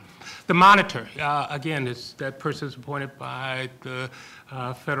Cincinnati. The monitor, again, that person is appointed by the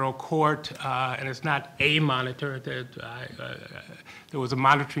federal court, and it's not a monitor. There was a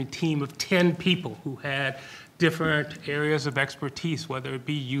monitoring team of 10 people who had different areas of expertise, whether it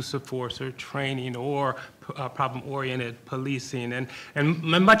be use of force or training or problem-oriented policing. And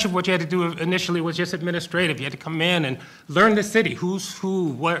much of what you had to do initially was just administrative. You had to come in and learn the city, who's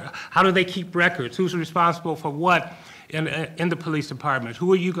who, how do they keep records, who's responsible for what in the police department,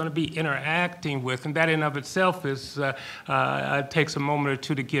 who are you going to be interacting with, and that in of itself takes a moment or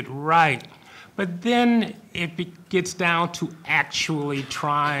two to get right. But then it gets down to actually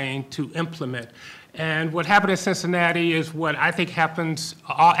trying to implement. And what happened in Cincinnati is what I think happens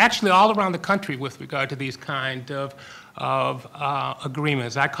actually all around the country with regard to these kind of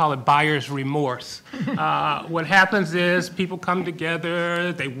agreements. I call it buyer's remorse. What happens is people come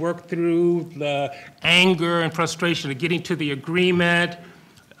together, they work through the anger and frustration of getting to the agreement.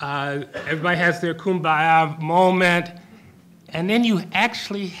 Everybody has their kumbaya moment. And then you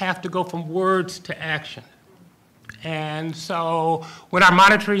actually have to go from words to action. And so when our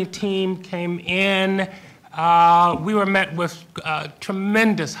monitoring team came in, we were met with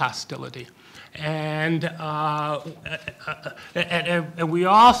tremendous hostility. And we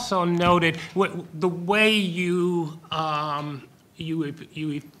also noted the way you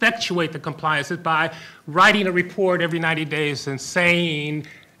effectuate the compliance is by writing a report every 90 days and saying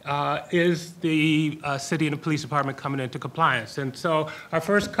is the city and the police department coming into compliance. And so our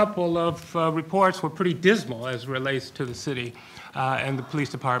first couple of reports were pretty dismal as it relates to the city and the police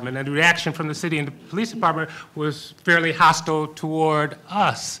department. And the reaction from the city and the police department was fairly hostile toward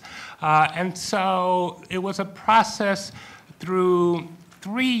us. And so it was a process through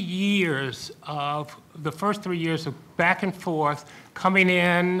 3 years of, the first 3 years of back and forth, coming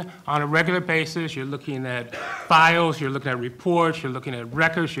in on a regular basis. You're looking at files, you're looking at reports, you're looking at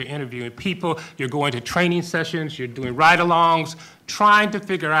records, you're interviewing people, you're going to training sessions, you're doing ride-alongs, trying to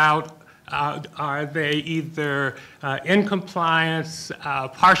figure out are they either in compliance,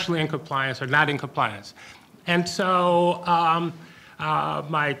 partially in compliance, or not in compliance. And so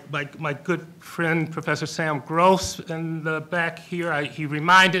my good friend, Professor Sam Gross, in the back here, he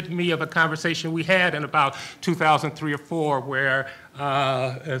reminded me of a conversation we had in about 2003 or 4, where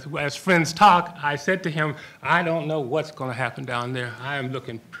as friends talk, I said to him, I don't know what's going to happen down there. I'm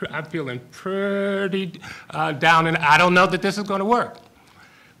feeling pretty down, and I don't know that this is going to work.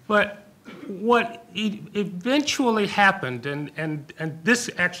 But what eventually happened, and this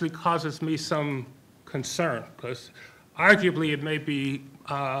actually causes me some concern, because arguably it may be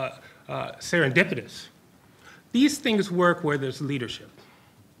serendipitous. These things work where there's leadership.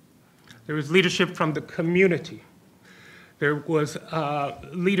 There was leadership from the community. There was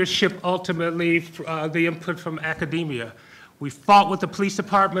leadership, ultimately, the input from academia. We fought with the police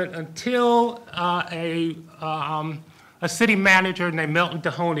department until a city manager named Melton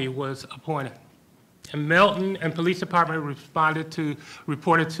Dehoney was appointed. And Melton and police department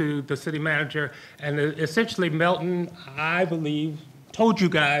reported to the city manager, and essentially Melton, I believe, told you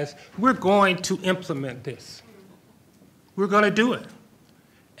guys, we're going to implement this. We're going to do it.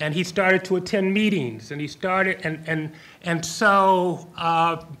 And he started to attend meetings, and he started, and so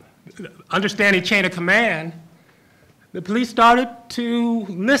understanding chain of command, the police started to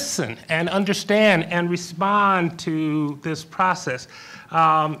listen and understand and respond to this process.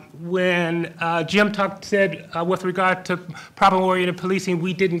 When Jim said with regard to problem-oriented policing,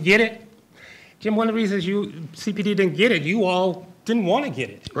 we didn't get it. Jim, one of the reasons CPD didn't get it, you all didn't want to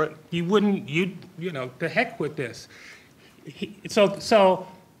get it. Right. You wouldn't, you know, the heck with this. So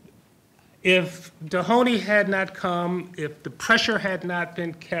if Dehoney had not come, if the pressure had not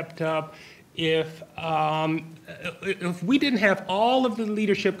been kept up, if we didn't have all of the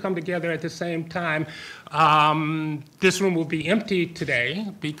leadership come together at the same time, this room will be empty today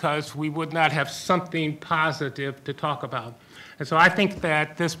because we would not have something positive to talk about. And so I think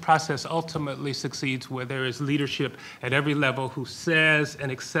that this process ultimately succeeds where there is leadership at every level who says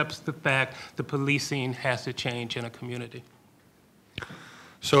and accepts the fact the policing has to change in a community.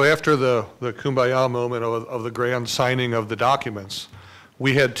 So after the kumbaya moment of the grand signing of the documents,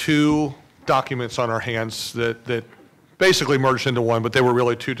 we had 2 documents on our hands that basically merged into one, but they were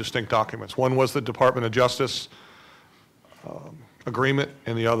really 2 distinct documents. One was the Department of Justice agreement,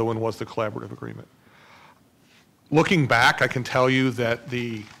 and the other one was the collaborative agreement. Looking back, I can tell you that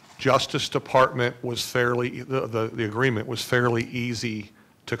the Justice Department was the agreement was fairly easy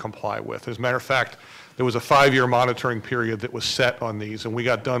to comply with. As a matter of fact, there was a 5-year monitoring period that was set on these, and we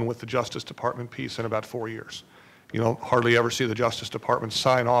got done with the Justice Department piece in about 4 years. You don't hardly ever see the Justice Department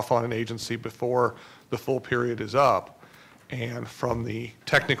sign off on an agency before the full period is up. And from the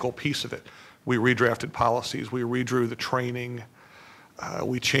technical piece of it, we redrafted policies, we redrew the training,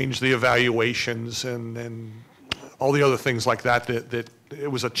 we changed the evaluations, and all the other things like that it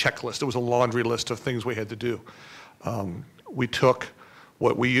was a checklist. It was a laundry list of things we had to do. We took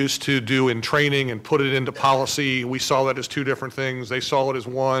what we used to do in training and put it into policy. We saw that as 2 different things. They saw it as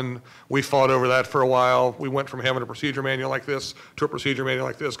one. We fought over that for a while. We went from having a procedure manual like this to a procedure manual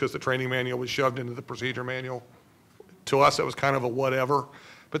like this because the training manual was shoved into the procedure manual. To us, it was kind of a whatever.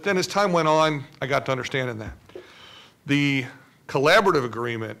 But then as time went on, I got to understanding that. The collaborative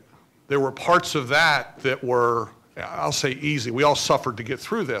agreement, there were parts of that were, I'll say, easy. We all suffered to get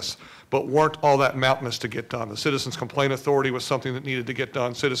through this, but weren't all that mountainous to get done. The Citizens Complaint Authority was something that needed to get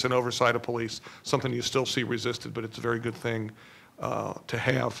done. Citizen oversight of police, something you still see resisted, but it's a very good thing to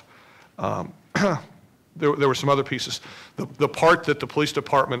have. There were some other pieces. The part that the police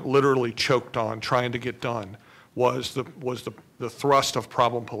department literally choked on trying to get done was the thrust of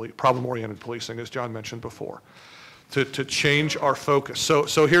problem-oriented policing, as John mentioned before, to change our focus.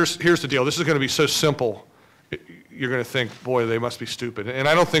 So here's the deal. This is going to be so simple. You're going to think, boy, they must be stupid. And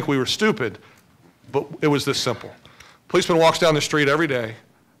I don't think we were stupid, but it was this simple. Policeman walks down the street every day.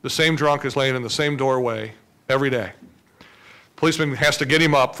 The same drunk is laying in the same doorway every day. Policeman has to get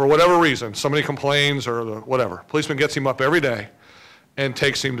him up for whatever reason. Somebody complains or whatever. Policeman gets him up every day and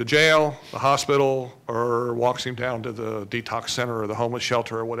takes him to jail, the hospital, or walks him down to the detox center or the homeless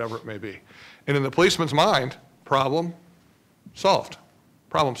shelter or whatever it may be. And in the policeman's mind, problem solved.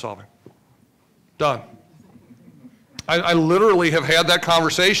 Problem solving. Done. I literally have had that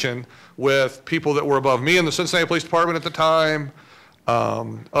conversation with people that were above me in the Cincinnati Police Department at the time.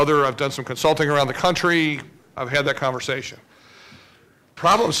 I've done some consulting around the country. I've had that conversation.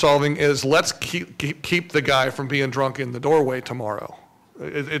 Problem solving is let's keep the guy from being drunk in the doorway tomorrow.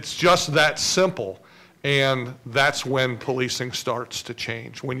 It's just that simple. And that's when policing starts to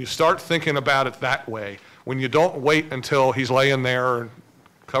change. When you start thinking about it that way, when you don't wait until he's laying there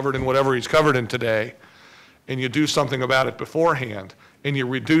covered in whatever he's covered in today, and you do something about it beforehand, and you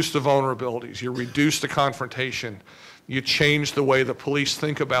reduce the vulnerabilities, you reduce the confrontation, you change the way the police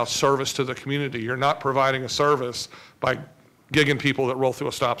think about service to the community. You're not providing a service by gigging people that roll through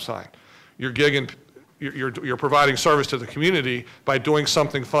a stop sign. You're providing service to the community by doing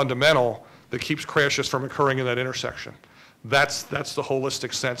something fundamental that keeps crashes from occurring in that intersection. That's the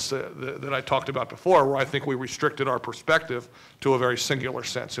holistic sense that I talked about before, where I think we restricted our perspective to a very singular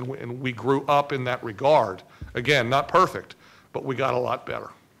sense, and we grew up in that regard. Again, not perfect, but we got a lot better.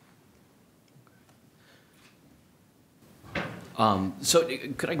 So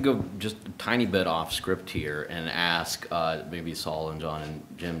could I go just a tiny bit off script here and ask maybe Saul and John and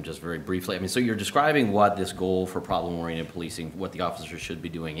Jim just very briefly. I mean, so you're describing what this goal for problem-oriented policing, what the officers should be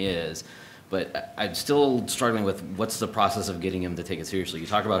doing is, but I'm still struggling with what's the process of getting him to take it seriously. You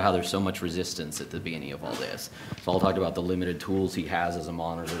talk about how there's so much resistance at the beginning of all this. Saul talked about the limited tools he has as a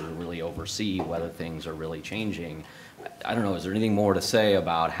monitor to really oversee whether things are really changing. I don't know, is there anything more to say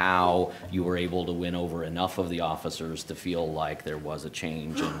about how you were able to win over enough of the officers to feel like there was a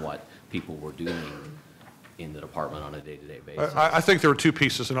change in what people were doing in the department on a day-to-day basis? I think there were two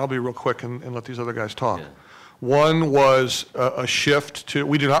pieces, and I'll be real quick and let these other guys talk. Yeah. One was a shift to,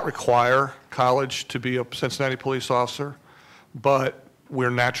 we do not require college to be a Cincinnati police officer, but we're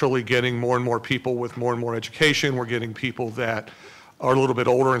naturally getting more and more people with more and more education. We're getting people that are a little bit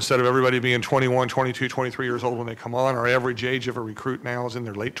older instead of everybody being 21, 22, 23 years old when they come on. Our average age of a recruit now is in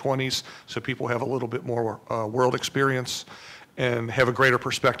their late 20s, so people have a little bit more world experience and have a greater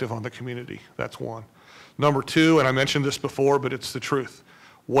perspective on the community. That's one. Number two, and I mentioned this before, but it's the truth.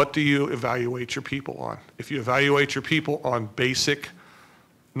 What do you evaluate your people on? If you evaluate your people on basic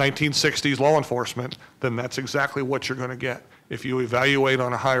 1960s law enforcement, then that's exactly what you're going to get. If you evaluate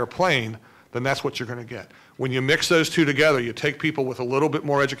on a higher plane, then that's what you're going to get. When you mix those two together, you take people with a little bit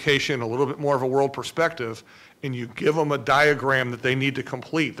more education, a little bit more of a world perspective, and you give them a diagram that they need to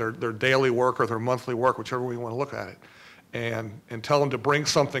complete, their daily work or their monthly work, whichever way you want to look at it, and tell them to bring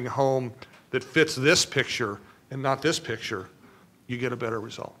something home that fits this picture and not this picture, you get a better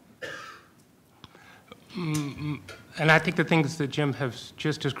result. And I think the things that Jim has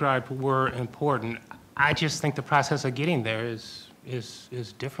just described were important. I just think the process of getting there is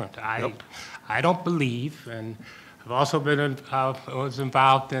different. I don't believe, and I've also been was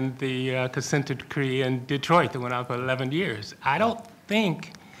involved in the consent decree in Detroit that went on for 11 years. I don't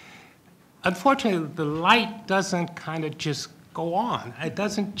think, unfortunately, the light doesn't kind of just go on. It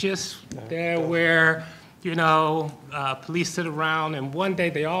doesn't just there where, you know, police sit around and one day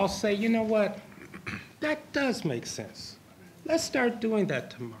they all say, you know what, that does make sense. Let's start doing that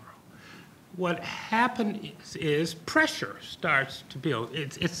tomorrow. What happens is pressure starts to build.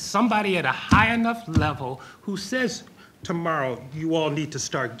 It's somebody at a high enough level who says, tomorrow, you all need to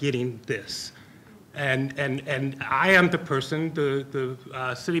start getting this. And I am the person,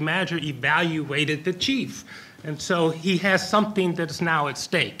 the city manager evaluated the chief. And so he has something that's now at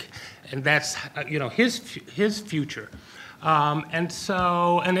stake. And that's, you know, his future. And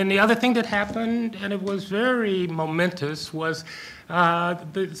then the other thing that happened, and it was very momentous, was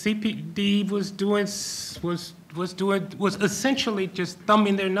the CPD was essentially just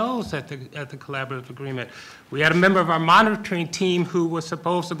thumbing their nose at the collaborative agreement. We had a member of our monitoring team who was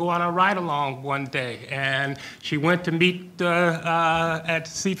supposed to go on a ride-along one day, and she went to meet at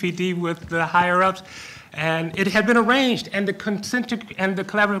CPD with the higher-ups, and it had been arranged, and the consent and the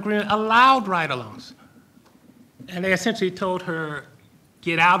collaborative agreement allowed ride-alongs. And they essentially told her,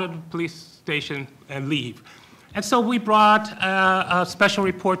 get out of the police station and leave. And so we brought a special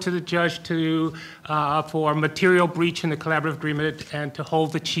report to the judge for material breach in the collaborative agreement and to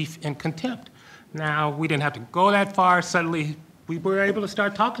hold the chief in contempt. Now, we didn't have to go that far. Suddenly, we were able to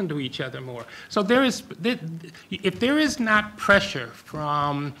start talking to each other more. So if there is not pressure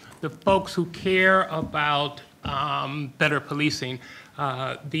from the folks who care about better policing,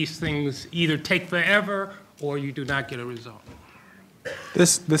 these things either take forever or you do not get a result.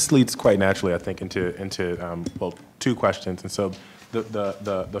 This leads quite naturally, I think, into well, two questions. And so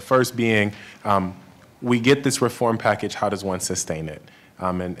The first being, we get this reform package, how does one sustain it?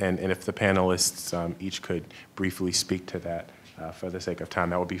 And if the panelists each could briefly speak to that for the sake of time,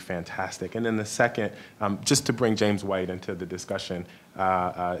 that would be fantastic. And then the second, just to bring James White into the discussion,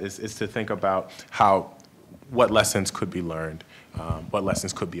 is to think about what lessons could be learned, what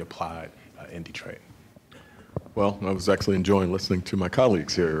lessons could be applied in Detroit. Well, I was actually enjoying listening to my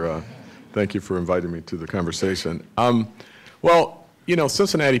colleagues here. Thank you for inviting me to the conversation. Well, you know,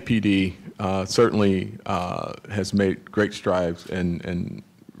 Cincinnati PD certainly has made great strides in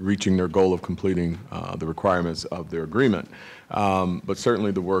reaching their goal of completing the requirements of their agreement, but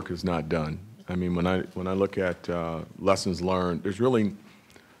certainly the work is not done. I mean, when I look at lessons learned, there's really,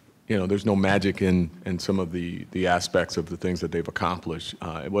 you know, there's no magic in some of the aspects of the things that they've accomplished.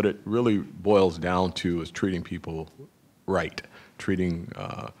 What it really boils down to is treating people right, treating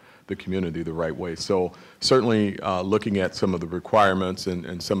the community the right way. So certainly looking at some of the requirements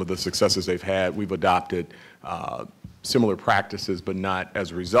and some of the successes they've had, we've adopted similar practices, but not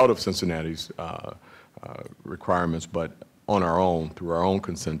as a result of Cincinnati's requirements, but on our own, through our own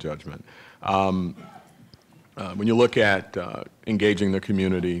consent judgment. When you look at engaging the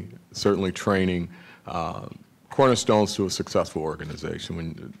community, certainly training, cornerstones to a successful organization.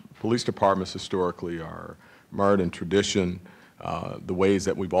 When police departments historically are mired in tradition, the ways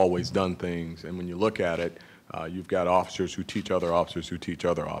that we've always done things, and when you look at it, you've got officers who teach other officers who teach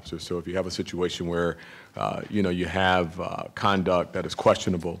other officers. So if you have a situation where you know, you have conduct that is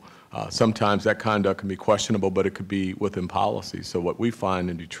questionable, sometimes that conduct can be questionable, but it could be within policy. So what we find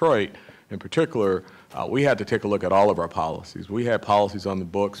in Detroit, in particular, we had to take a look at all of our policies. We had policies on the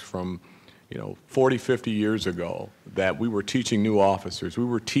books from, you know, 40, 50 years ago that we were teaching new officers. We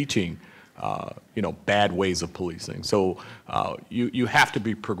were teaching, you know, bad ways of policing. So you have to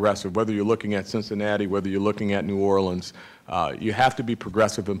be progressive, whether you're looking at Cincinnati, whether you're looking at New Orleans. You have to be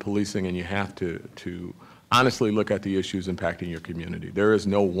progressive in policing, and you have to honestly look at the issues impacting your community. There is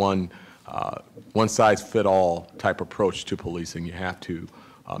no one-size-fit-all type approach to policing. You have to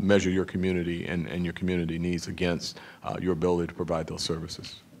measure your community and your community needs against your ability to provide those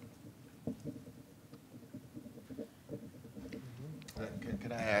services.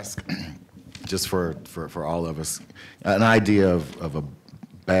 Can I ask, just for all of us, an idea of a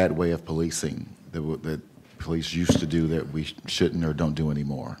bad way of policing that police used to do that we shouldn't or don't do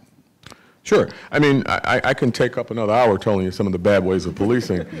anymore? Sure. I mean, I can take up another hour telling you some of the bad ways of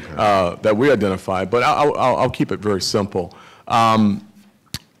policing that we identified, but I'll keep it very simple.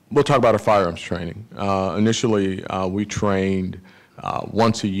 We'll talk about our firearms training. Initially, we trained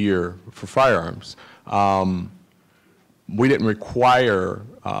once a year for firearms. We didn't require,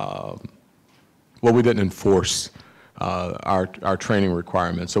 we didn't enforce our training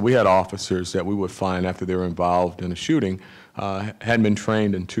requirements. So we had officers that we would find after they were involved in a shooting hadn't been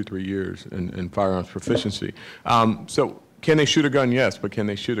trained in 2-3 years in firearms proficiency. So can they shoot a gun? Yes, but can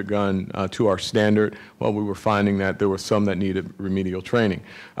they shoot a gun to our standard? Well, we were finding that there were some that needed remedial training.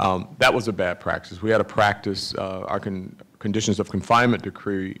 That was a bad practice. We had a practice, our conditions of confinement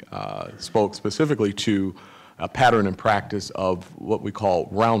decree spoke specifically to a pattern and practice of what we call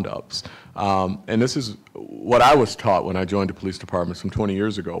roundups. And this is what I was taught when I joined the police department some 20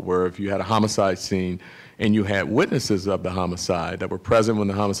 years ago, where if you had a homicide scene and you had witnesses of the homicide that were present when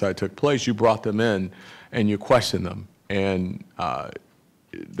the homicide took place, you brought them in and you questioned them. And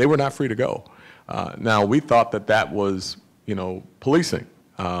they were not free to go. Now, we thought that that was, you know, policing.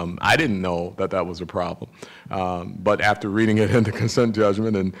 I didn't know that that was a problem. But after reading it in the consent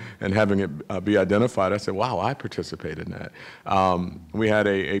judgment and having it be identified, I said, wow, I participated in that. We had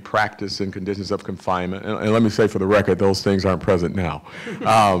a practice in conditions of confinement. And let me say for the record, those things aren't present now.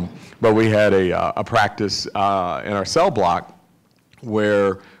 But we had a practice in our cell block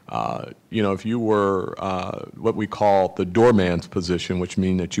where you know, if you were what we call the doorman's position, which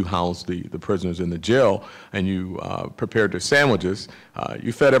means that you housed the prisoners in the jail and you prepared their sandwiches,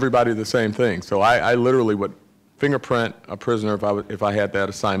 you fed everybody the same thing. So I literally would fingerprint a prisoner if I had that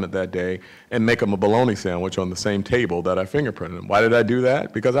assignment that day and make them a bologna sandwich on the same table that I fingerprinted them. Why did I do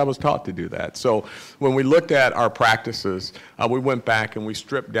that? Because I was taught to do that. So when we looked at our practices, we went back and we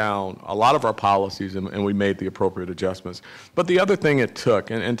stripped down a lot of our policies and we made the appropriate adjustments. But the other thing it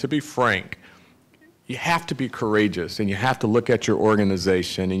took, and to be frank, you have to be courageous and you have to look at your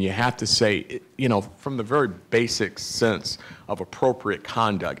organization and you have to say, you know, from the very basic sense of appropriate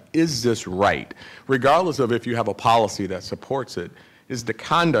conduct, is this right? Regardless of if you have a policy that supports it, is the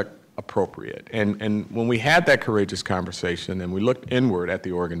conduct appropriate? And when we had that courageous conversation and we looked inward at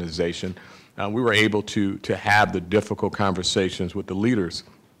the organization, we were able to have the difficult conversations with the leaders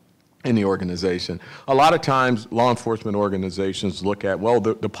in the organization. A lot of times, law enforcement organizations look at, well,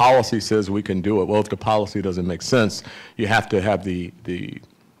 the policy says we can do it. Well, if the policy doesn't make sense, you have to have the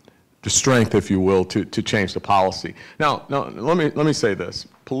strength, if you will, to change the policy. Now, let me say this.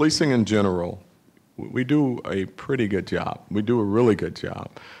 Policing in general, we do a pretty good job. We do a really good job.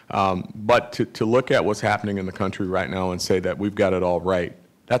 But to look at what's happening in the country right now and say that we've got it all right,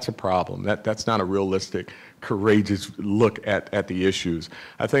 that's a problem. That's not a realistic, courageous look at the issues.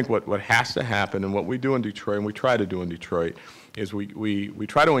 I think what has to happen, and what we do in Detroit, and we try to do in Detroit, is we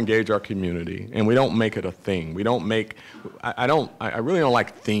try to engage our community, and we don't make it a thing. We don't make, I really don't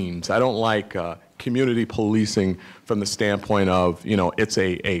like themes. I don't like community policing from the standpoint of, it's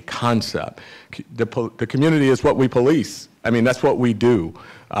a concept. The community is what we police. I mean, that's what we do.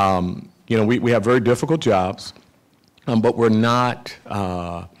 We have very difficult jobs, but we're not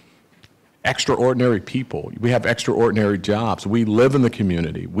extraordinary people. We have extraordinary jobs. We live in the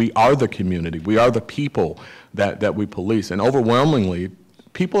community. We are the community. We are the people that we police. And overwhelmingly,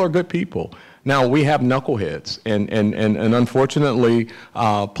 people are good people. Now, we have knuckleheads, and unfortunately,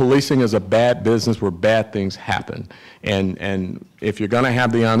 policing is a bad business where bad things happen. And if you're going to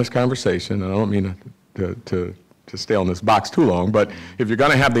have the honest conversation, and I don't mean to stay on this box too long, but if you're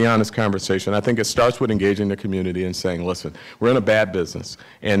going to have the honest conversation, I think it starts with engaging the community and saying, listen, we're in a bad business,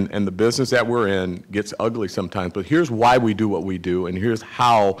 and the business that we're in gets ugly sometimes, but here's why we do what we do, and here's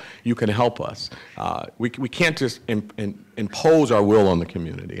how you can help us. We can't just impose our will on the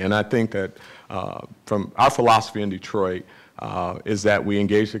community, and I think that from our philosophy in Detroit is that we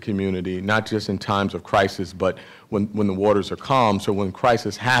engage the community, not just in times of crisis, but when the waters are calm, so when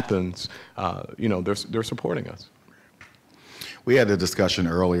crisis happens, they're supporting us. We had a discussion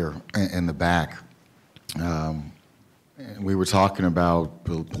earlier in the back. We were talking about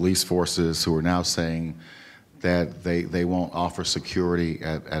police forces who are now saying that they won't offer security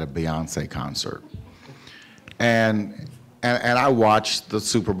at a Beyonce concert. And I watched the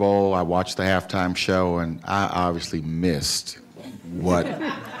Super Bowl, I watched the halftime show, and I obviously missed what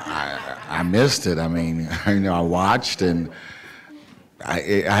I missed it. I mean, I watched and I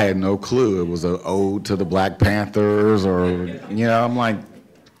had no clue. It was an ode to the Black Panthers, or I'm like,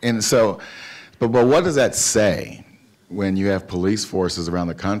 and so, but what does that say when you have police forces around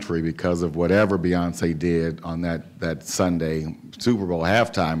the country because of whatever Beyonce did on that Sunday Super Bowl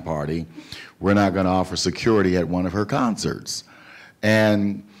halftime party? We're not going to offer security at one of her concerts.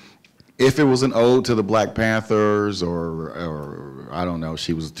 And if it was an ode to the Black Panthers, or I don't know,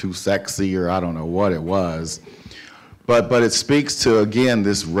 she was too sexy, or I don't know what it was, but it speaks to, again,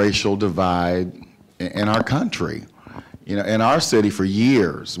 this racial divide in our country. In our city for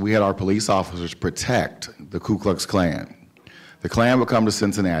years, we had our police officers protect the Ku Klux Klan. The Klan would come to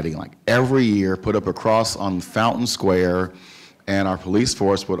Cincinnati like every year, put up a cross on Fountain Square, and our police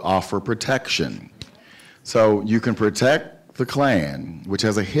force would offer protection. So you can protect the Klan, which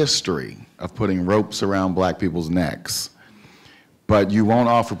has a history of putting ropes around black people's necks, but you won't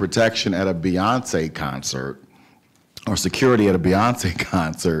offer protection at a Beyonce concert or security at a Beyonce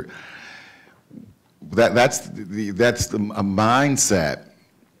concert. That's a mindset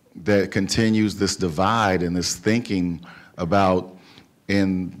that continues this divide and this thinking about,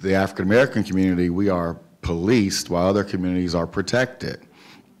 in the African American community, we are policed while other communities are protected.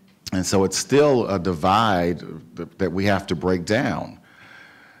 And so it's still a divide that we have to break down.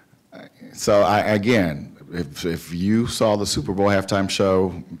 So again, if you saw the Super Bowl halftime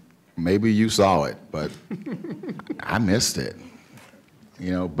show, maybe you saw it, but I missed it.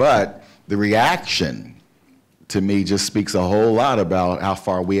 But the reaction to me just speaks a whole lot about how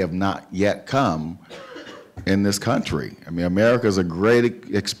far we have not yet come in this country. I mean, America is a great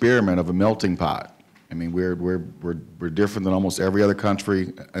experiment of a melting pot. I mean, we're different than almost every other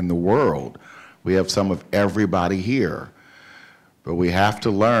country in the world. We have some of everybody here, but we have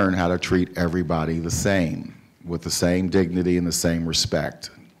to learn how to treat everybody the same, with the same dignity and the same respect.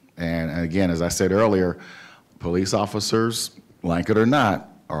 And again, as I said earlier, police officers, like it or not,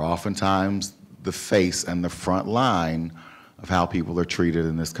 are oftentimes the face and the front line of how people are treated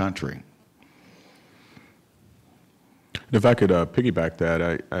in this country. If I could piggyback that,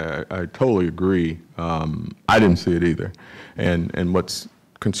 I totally agree. I didn't see it either. And what's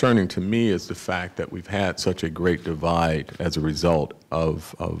concerning to me is the fact that we've had such a great divide as a result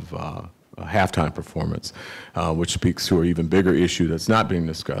of a halftime performance, which speaks to an even bigger issue that's not being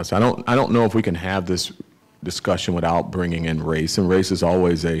discussed. I don't know if we can have this discussion without bringing in race, and race is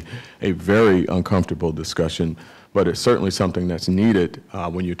always a very uncomfortable discussion, but it's certainly something that's needed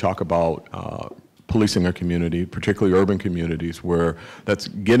when you talk about policing our community, particularly urban communities, where that's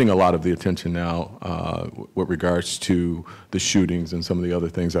getting a lot of the attention now with regards to the shootings and some of the other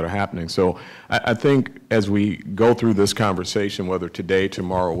things that are happening. So I think as we go through this conversation, whether today,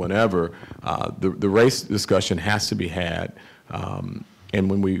 tomorrow, whenever, the race discussion has to be had. And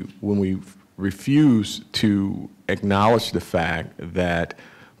when we refuse to acknowledge the fact that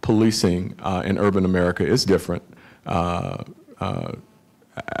policing in urban America is different,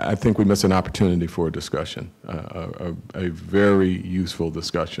 I think we miss an opportunity for a discussion, a very useful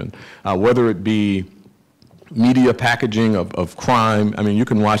discussion. Whether it be media packaging of crime, I mean, you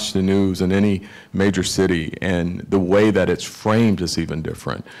can watch the news in any major city, and the way that it's framed is even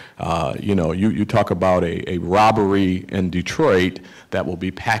different. You know, you talk about a robbery in Detroit that will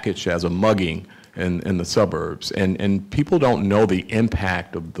be packaged as a mugging in the suburbs, and people don't know the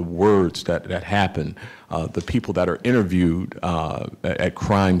impact of the words that happen, the people that are interviewed at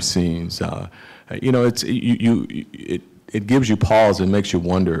crime scenes. You know, it gives you pause and makes you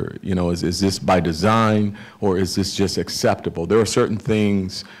wonder, you know, is this by design, or is this just acceptable? There are certain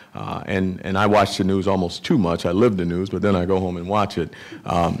things, and I watch the news almost too much. I live the news, but then I go home and watch it,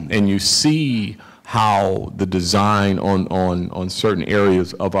 and you see how the design on certain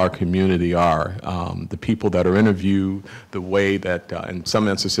areas of our community are. The people that are interviewed, the way that, in some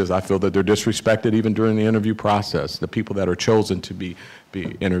instances, I feel that they're disrespected even during the interview process, the people that are chosen to be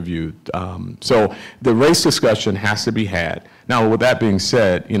interviewed. So the race discussion has to be had. Now, with that being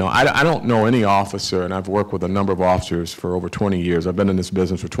said, you know, I don't know any officer, and I've worked with a number of officers for over 20 years. I've been in this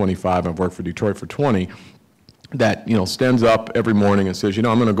business for 25, I've worked for Detroit for 20, that, you know, stands up every morning and says, you know,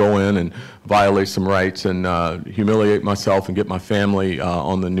 I'm going to go in and violate some rights and humiliate myself and get my family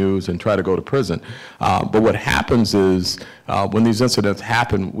on the news and try to go to prison. But what happens is when these incidents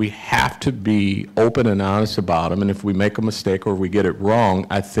happen, we have to be open and honest about them. And if we make a mistake or we get it wrong,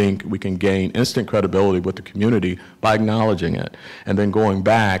 I think we can gain instant credibility with the community by acknowledging it and then going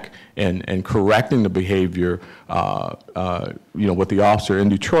back and correcting the behavior, you know, with the officer in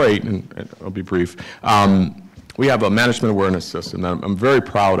Detroit, and I'll be brief. We have a management awareness system that I'm very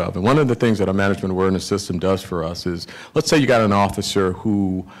proud of. And one of the things that our management awareness system does for us is, let's say you got an officer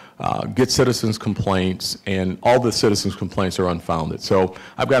who gets citizens' complaints, and all the citizens' complaints are unfounded. So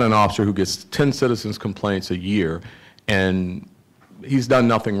I've got an officer who gets 10 citizens' complaints a year, and he's done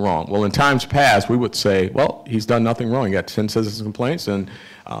nothing wrong. Well, in times past, we would say, well, he's done nothing wrong. He got 10 citizens' complaints, and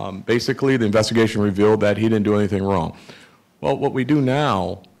basically the investigation revealed that he didn't do anything wrong. Well, what we do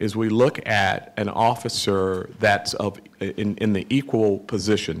now is we look at an officer that's in the equal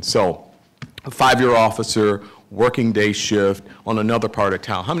position. So a 5-year officer, working day shift on another part of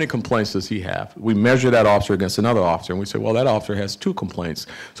town. How many complaints does he have? We measure that officer against another officer, and we say, well, that officer has 2 complaints.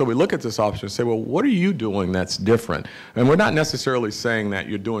 So we look at this officer and say, well, what are you doing that's different? And we're not necessarily saying that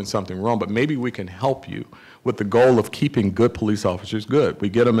you're doing something wrong, but maybe we can help you with the goal of keeping good police officers good. We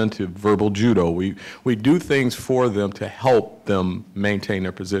get them into verbal judo. We do things for them to help them maintain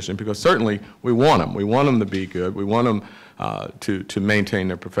their position, because certainly we want them. We want them to be good. We want them to maintain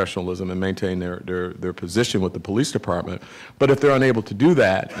their professionalism and maintain their position with the police department. But if they're unable to do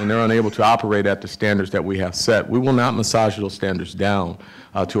that, and they're unable to operate at the standards that we have set, we will not massage those standards down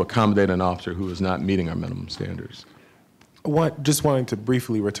to accommodate an officer who is not meeting our minimum standards. Just wanting to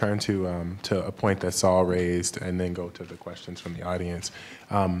briefly return to a point that Saul raised, and then go to the questions from the audience,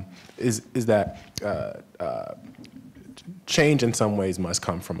 is that change in some ways must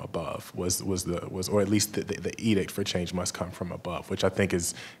come from above, or at least the edict for change must come from above, which I think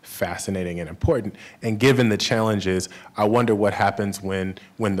is fascinating and important. And given the challenges, I wonder what happens when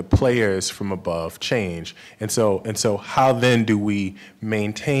the players from above change. And so how then do we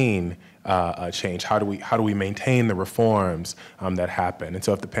maintain change? How do we maintain the reforms that happen? And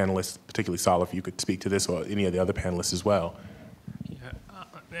so if the panelists, particularly Saul, if you could speak to this, or any of the other panelists as well. Yeah,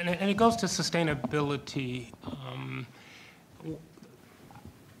 and it goes to sustainability.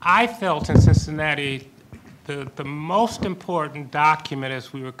 I felt in Cincinnati the most important document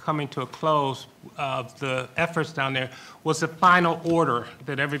as we were coming to a close of the efforts down there was the final order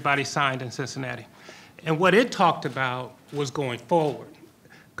that everybody signed in Cincinnati. And what it talked about was going forward.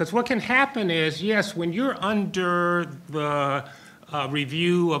 Because what can happen is, yes, when you're under the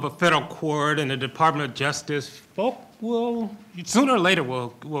review of a federal court and the Department of Justice, folk will, sooner or later,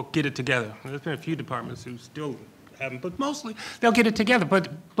 will get it together. There's been a few departments who still haven't, but mostly they'll get it together.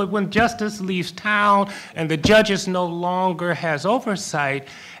 But when justice leaves town and the judges no longer has oversight,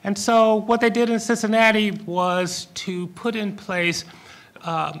 and so what they did in Cincinnati was to put in place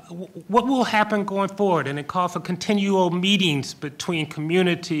what will happen going forward? And it called for continual meetings between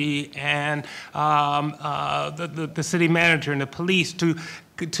community and the city manager and the police to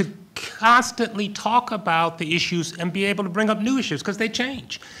constantly talk about the issues and be able to bring up new issues, because they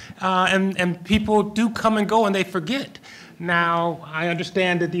change. And people do come and go and they forget. Now, I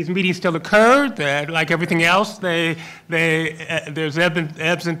understand that these meetings still occur, that like everything else, there's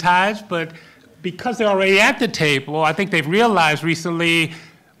ebbs and tides, but because they're already at the table, I think they've realized recently,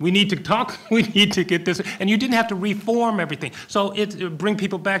 we need to talk, we need to get this, and you didn't have to reform everything. So it bring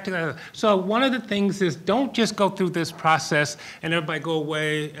people back together. So one of the things is, don't just go through this process and everybody go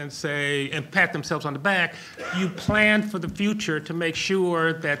away and say, and pat themselves on the back. You plan for the future to make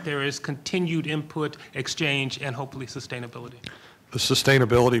sure that there is continued input, exchange, and hopefully sustainability. The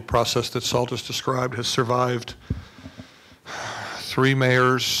sustainability process that Saul just described has survived 3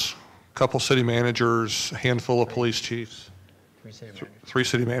 mayors, a couple city managers, a handful of police chiefs. 3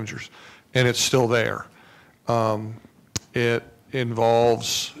 city managers, and it's still there. It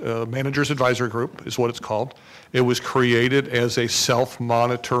involves a manager's advisory group, is what it's called. It was created as a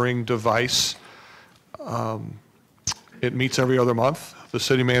self-monitoring device. It meets every other month. The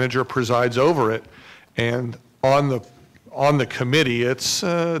city manager presides over it, and on the committee, it's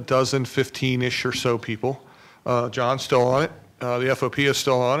a dozen, 15-ish or so people. John's still on it. The FOP is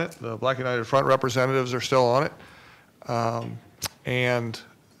still on it. The Black United Front representatives are still on it. And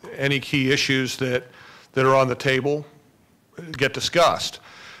any key issues that are on the table get discussed.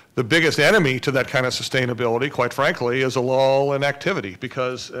 The biggest enemy to that kind of sustainability, quite frankly, is a lull in activity,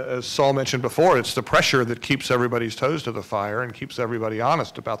 because, as Saul mentioned before, it's the pressure that keeps everybody's toes to the fire and keeps everybody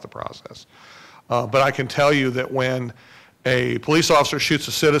honest about the process. But I can tell you that when a police officer shoots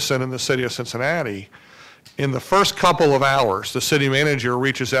a citizen in the city of Cincinnati, in the first couple of hours, the city manager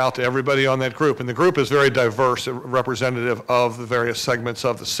reaches out to everybody on that group, and the group is very diverse, representative of the various segments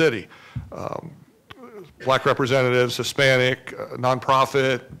of the city. Black representatives, Hispanic,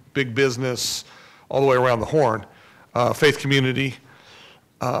 nonprofit, big business, all the way around the horn, faith community,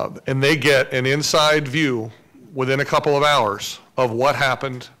 and they get an inside view within a couple of hours of what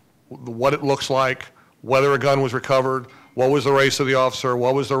happened, what it looks like, whether a gun was recovered, what was the race of the officer,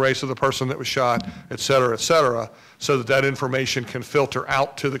 what was the race of the person that was shot, et cetera, so that that information can filter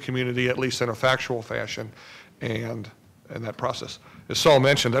out to the community, at least in a factual fashion, and that process. As Saul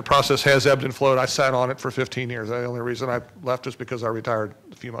mentioned, that process has ebbed and flowed. I sat on it for 15 years. The only reason I left is because I retired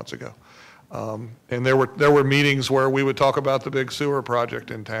a few months ago. And there were meetings where we would talk about the big sewer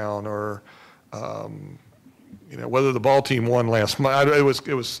project in town, or whether the ball team won last month.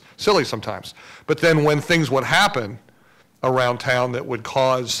 It was silly sometimes. But then when things would happen around town that would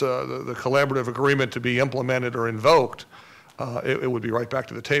cause the collaborative agreement to be implemented or invoked, it would be right back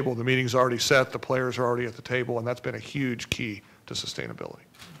to the table. The meeting's already set, the players are already at the table, and that's been a huge key to sustainability.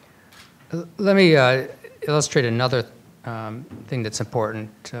 Let me illustrate another thing that's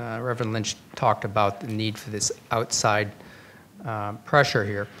important. Reverend Lynch talked about the need for this outside pressure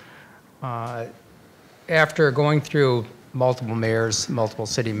here. After going through multiple mayors, multiple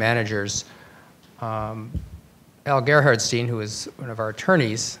city managers, Al Gerhardstein, who is one of our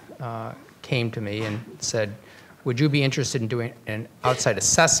attorneys, came to me and said, would you be interested in doing an outside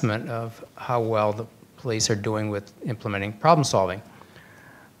assessment of how well the police are doing with implementing problem solving?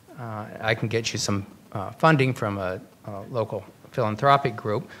 I can get you some funding from a local philanthropic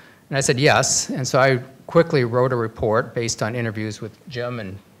group. And I said yes, and so I quickly wrote a report based on interviews with Jim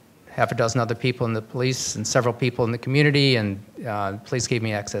and half a dozen other people in the police and several people in the community, and the police gave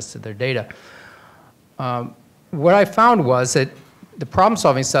me access to their data. What I found was that the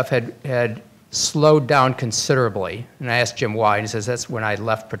problem-solving stuff had slowed down considerably, and I asked Jim why, and he says that's when I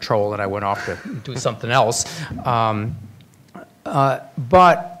left patrol and I went off to do something else.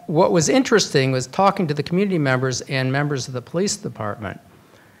 But what was interesting was talking to the community members and members of the police department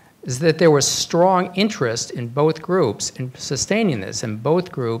is that there was strong interest in both groups in sustaining this, and both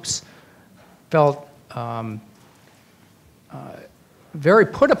groups felt very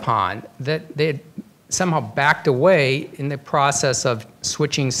put upon that they had somehow backed away in the process of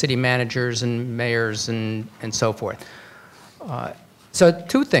switching city managers and mayors and so forth. So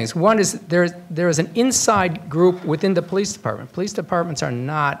 2 things. One is there is an inside group within the police department. Police departments are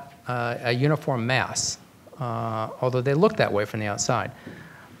not a uniform mass, although they look that way from the outside,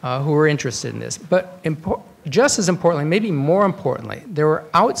 who are interested in this. But just as importantly, maybe more importantly, there were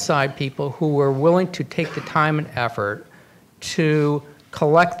outside people who were willing to take the time and effort to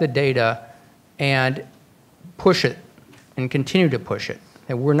collect the data and push it and continue to push it.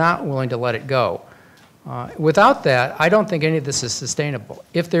 And we're not willing to let it go. Without that, I don't think any of this is sustainable.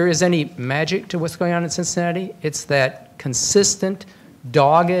 If there is any magic to what's going on in Cincinnati, it's that consistent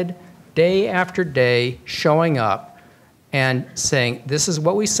dogged, day after day, showing up and saying, this is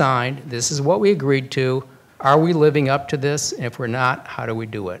what we signed, this is what we agreed to, are we living up to this? And if we're not, how do we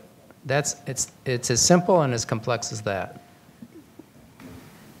do it? It's as simple and as complex as that.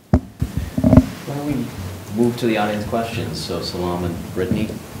 Why don't we move to the audience questions? So Salam and Brittany,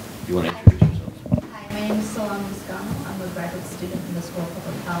 if you want to introduce yourselves. Hi, my name is Salam Muscano. I'm a graduate student in the School of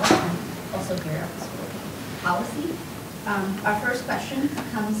Public Health and also here at the School of Policy. Our first question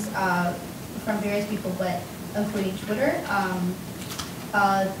comes from various people, but including Twitter.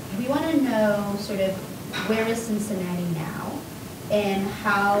 We want to know sort of where is Cincinnati now and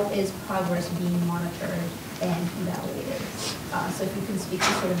how is progress being monitored and evaluated? So if you can speak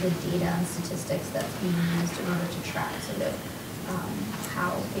to sort of the data and statistics that's being used in order to track sort of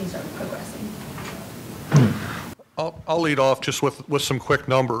how things are progressing. I'll lead off just with some quick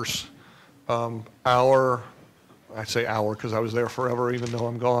numbers. I say our because I was there forever even though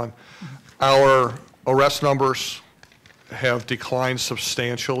I'm gone. Our arrest numbers have declined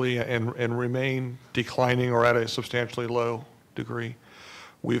substantially and remain declining or at a substantially low degree.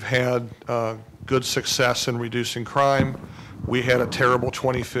 We've had good success in reducing crime. We had a terrible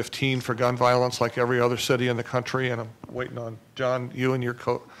 2015 for gun violence like every other city in the country, and I'm waiting on John, you and your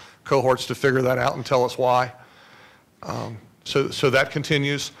cohorts to figure that out and tell us why. So that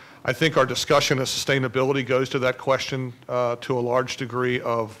continues. I think our discussion of sustainability goes to that question to a large degree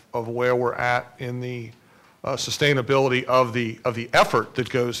of where we're at in the sustainability of the effort that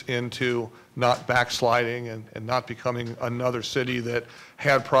goes into not backsliding and not becoming another city that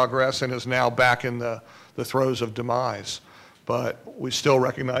had progress and is now back in the throes of demise. But we still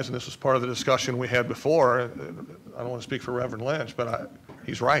recognize, and this was part of the discussion we had before, I don't want to speak for Reverend Lynch, but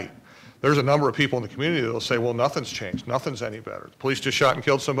he's right. There's a number of people in the community that will say, well, nothing's changed, nothing's any better. The police just shot and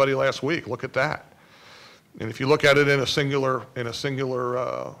killed somebody last week, look at that. And if you look at it in a singular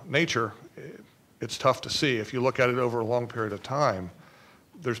nature, it's tough to see. If you look at it over a long period of time,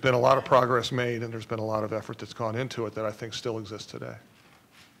 there's been a lot of progress made and there's been a lot of effort that's gone into it that I think still exists today.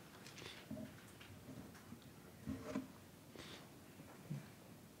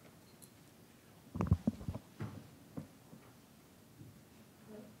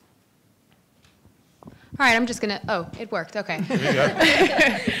 All right, I'm just gonna, oh, it worked, okay.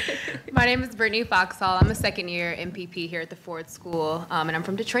 My name is Brittany Foxhall. I'm a second year MPP here at the Ford School, and I'm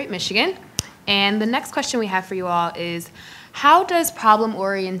from Detroit, Michigan. And the next question we have for you all is, how does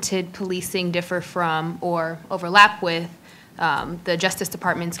problem-oriented policing differ from or overlap with the Justice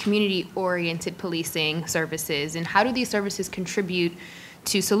Department's community-oriented policing services, and how do these services contribute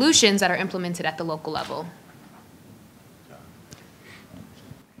to solutions that are implemented at the local level?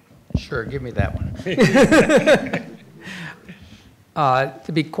 Sure, give me that one.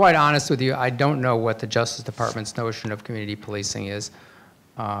 To be quite honest with you, I don't know what the Justice Department's notion of community policing is.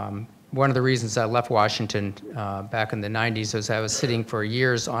 One of the reasons I left Washington back in the 90s was I was sitting for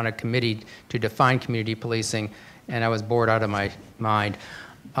years on a committee to define community policing, and I was bored out of my mind.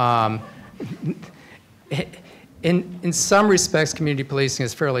 In some respects, community policing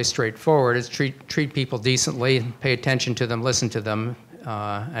is fairly straightforward. It's treat people decently, pay attention to them, listen to them.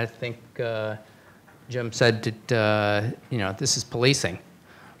 I think Jim said that this is policing.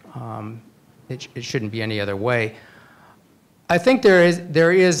 It shouldn't be any other way. I think there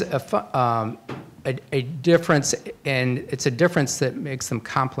is a difference, and it's a difference that makes them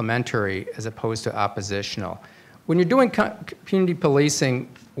complementary as opposed to oppositional. When you're doing community policing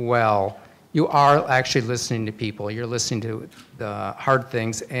well, you are actually listening to people. You're listening to the hard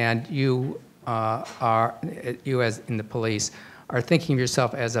things, and you as in the police are thinking of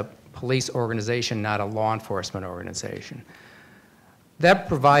yourself as a police organization, not a law enforcement organization. That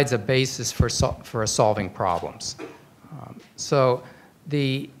provides a basis for solving problems.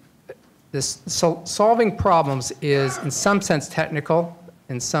 Solving problems is in some sense technical,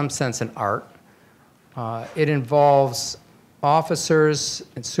 in some sense an art. It involves officers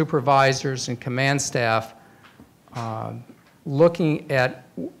and supervisors and command staff looking at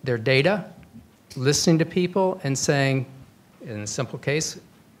their data, listening to people and saying, in a simple case,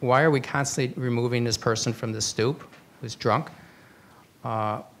 why are we constantly removing this person from the stoop who's drunk?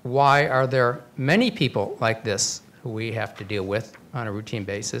 Why are there many people like this who we have to deal with on a routine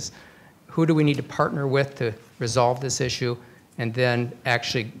basis? Who do we need to partner with to resolve this issue? And then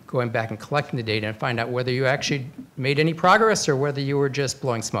actually going back and collecting the data and find out whether you actually made any progress or whether you were just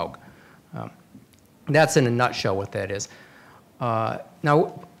blowing smoke. That's in a nutshell what that is.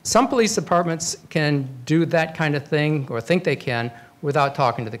 Now, some police departments can do that kind of thing, or think they can, without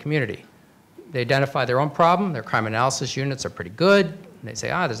talking to the community. They identify their own problem. Their crime analysis units are pretty good. They say,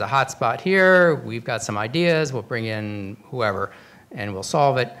 there's a hot spot here. We've got some ideas. We'll bring in whoever. and we'll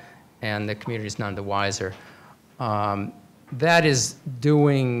solve it, and the community is none the wiser. That is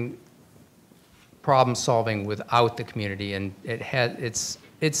doing problem solving without the community, and it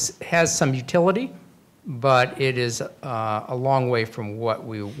has some utility, but it is a long way from what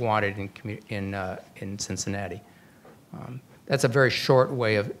we wanted in Cincinnati. That's a very short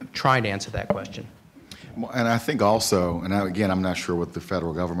way of trying to answer that question. And I think also, and again, I'm not sure what the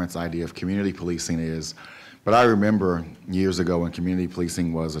federal government's idea of community policing is, but I remember years ago when community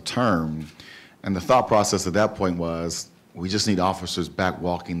policing was a term, and the thought process at that point was, we just need officers back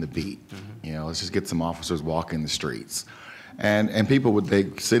walking the beat. You know, let's just get some officers walking the streets. And people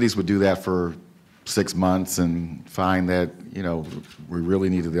cities would do that for 6 months and find that, you know, we really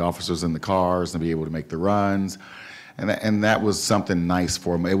needed the officers in the cars to be able to make the runs. And that was something nice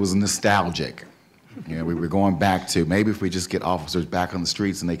for them. It was nostalgic. You know, we were going back to, maybe if we just get officers back on the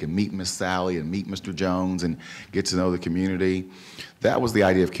streets and they can meet Miss Sally and meet Mr. Jones and get to know the community. That was the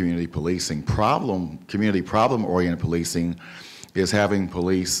idea of community policing. Community problem-oriented policing is having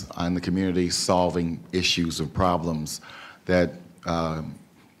police in the community solving issues and problems that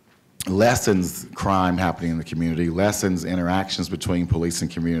lessens crime happening in the community, lessens interactions between police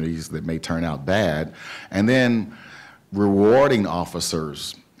and communities that may turn out bad, and then rewarding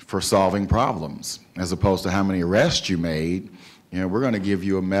officers for solving problems, as opposed to how many arrests you made. You know, we're going to give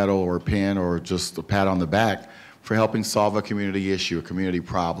you a medal or a pin or just a pat on the back for helping solve a community issue, a community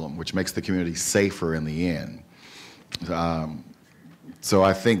problem, which makes the community safer in the end. So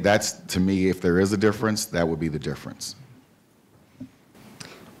I think that's, to me, if there is a difference, that would be the difference.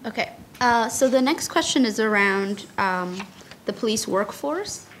 Okay, so the next question is around the police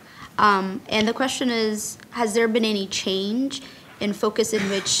workforce. And the question is, has there been any change in focus in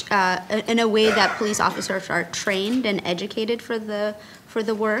which, in a way that police officers are trained and educated for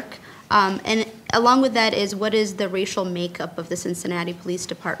the work? And along with that is, what is the racial makeup of the Cincinnati Police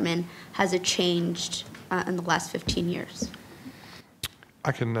Department? Has it changed in the last 15 years?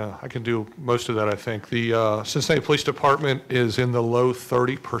 I can do most of that, I think. The Cincinnati Police Department is in the low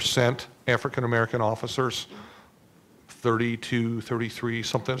 30% African-American officers, 32, 33,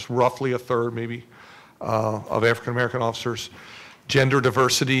 something. It's roughly a third, maybe, of African-American officers. Gender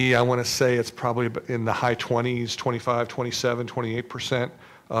diversity, I want to say it's probably in the high 20s, 25, 27, 28%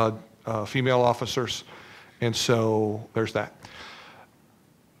 female officers. And so there's that.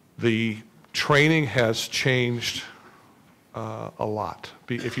 The training has changed a lot.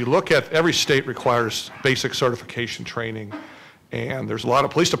 If you look at, every state requires basic certification training, and there's a lot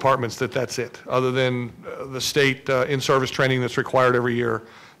of police departments that's it. Other than the state in-service training that's required every year,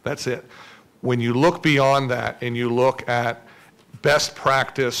 that's it. When you look beyond that and you look at best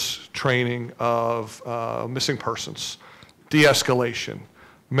practice training of missing persons, de-escalation,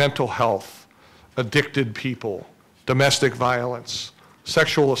 mental health, addicted people, domestic violence,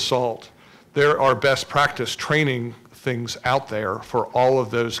 sexual assault, there are best practice training things out there for all of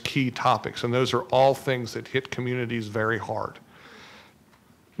those key topics, and those are all things that hit communities very hard.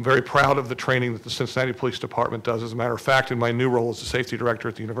 I'm very proud of the training that the Cincinnati Police Department does. As a matter of fact, in my new role as the safety director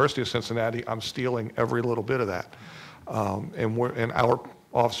at the University of Cincinnati, I'm stealing every little bit of that. And our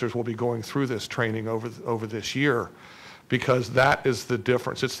officers will be going through this training over this year, because that is the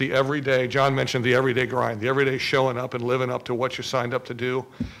difference. It's the everyday, John mentioned the everyday grind, the everyday showing up and living up to what you signed up to do.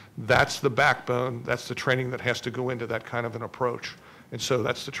 That's the backbone, that's the training that has to go into that kind of an approach. And so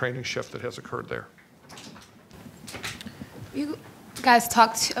that's the training shift that has occurred there. You guys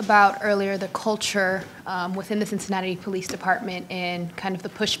talked about earlier the culture within the Cincinnati Police Department and kind of the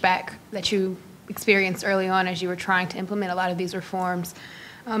pushback that you experienced early on as you were trying to implement a lot of these reforms.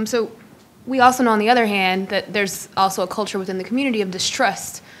 So we also know, on the other hand, that there's also a culture within the community of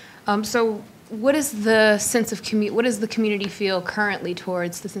distrust. So what is the sense of what does the community feel currently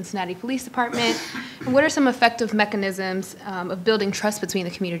towards the Cincinnati Police Department? And what are some effective mechanisms of building trust between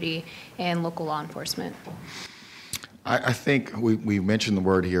the community and local law enforcement? I think we mentioned the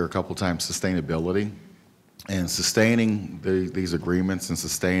word here a couple times, sustainability. And sustaining these agreements and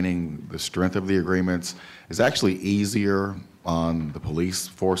sustaining the strength of the agreements is actually easier on the police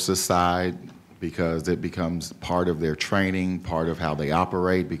force's side, because it becomes part of their training, part of how they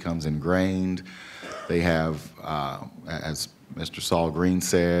operate, becomes ingrained. They have, as Mr. Saul Green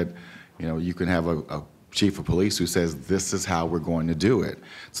said, you know, you can have a chief of police who says, this is how we're going to do it.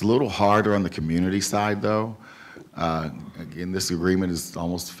 It's a little harder on the community side, though. Again, this agreement is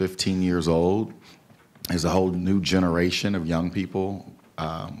almost 15 years old. There's a whole new generation of young people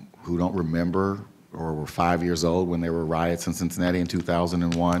who don't remember or were 5 years old when there were riots in Cincinnati in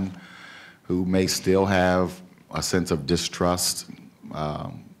 2001, who may still have a sense of distrust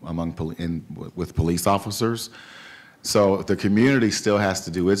with police officers. So the community still has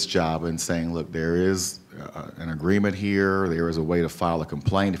to do its job in saying, look, there is an agreement here, there is a way to file a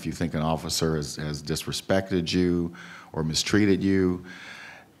complaint if you think an officer has disrespected you or mistreated you.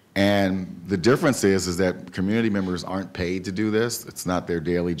 And the difference is that community members aren't paid to do this. It's not their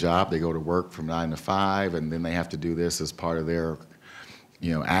daily job. They go to work from 9 to 5, and then they have to do this as part of their,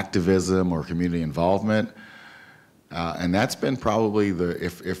 activism or community involvement. And that's been probably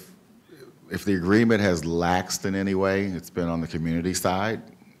if the agreement has laxed in any way, it's been on the community side,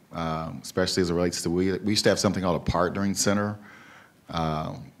 especially as it relates to, we used to have something called a partnering center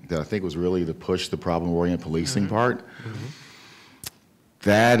that I think was really to push the problem-oriented policing part. Mm-hmm.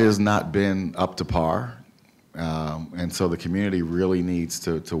 That has not been up to par. And so the community really needs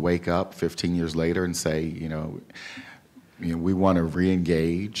to wake up 15 years later and say, we want to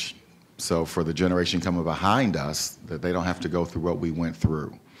re-engage. So for the generation coming behind us, that they don't have to go through what we went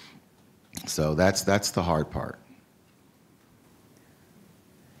through. So that's the hard part.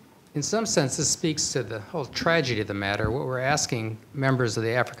 In some sense, this speaks to the whole tragedy of the matter. What we're asking members of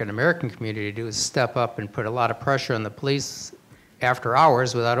the African American community to do is step up and put a lot of pressure on the police after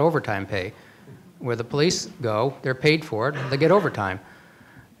hours without overtime pay. Where the police go, they're paid for it, they get overtime.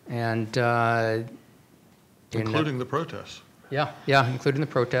 And including the protests. Yeah, including the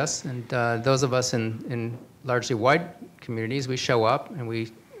protests. And those of us in largely white communities, we show up and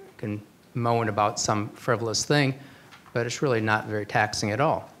we can moan about some frivolous thing, but it's really not very taxing at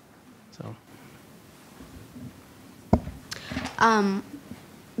all. So.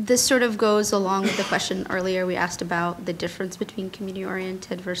 This sort of goes along with the question earlier we asked about the difference between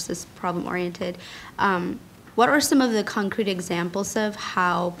community-oriented versus problem-oriented. What are some of the concrete examples of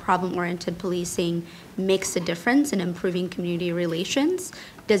how problem-oriented policing makes a difference in improving community relations?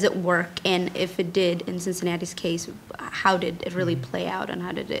 Does it work? And if it did, in Cincinnati's case, how did it really play out and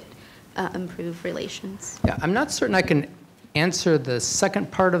how did it improve relations? Yeah, I'm not certain I can answer the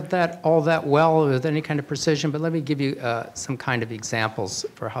second part of that all that well with any kind of precision, but let me give you some kind of examples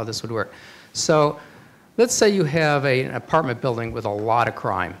for how this would work. So let's say you have an apartment building with a lot of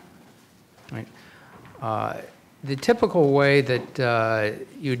crime. Right? The typical way that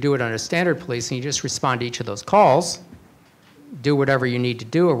you do it under standard policing, you just respond to each of those calls, do whatever you need to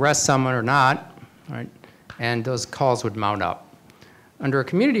do, arrest someone or not, right? And those calls would mount up. Under a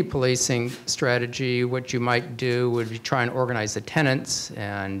community policing strategy, what you might do would be try and organize the tenants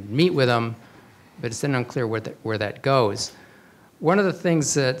and meet with them, but it's then unclear where that goes. One of the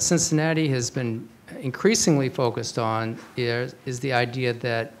things that Cincinnati has been increasingly focused on is the idea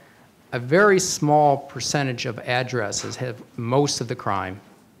that a very small percentage of addresses have most of the crime,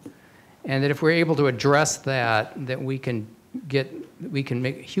 and that if we're able to address that we can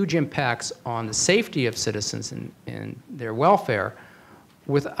make huge impacts on the safety of citizens and their welfare,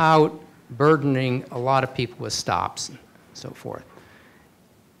 without burdening a lot of people with stops and so forth.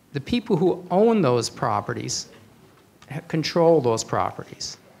 The people who own those properties control those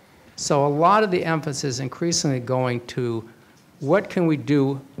properties. So a lot of the emphasis is increasingly going to what can we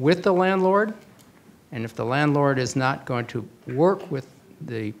do with the landlord, and if the landlord is not going to work with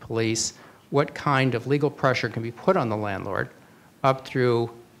the police, what kind of legal pressure can be put on the landlord up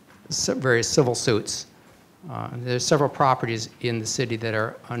through various civil suits. There's several properties in the city that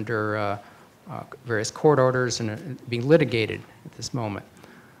are under various court orders and are being litigated at this moment.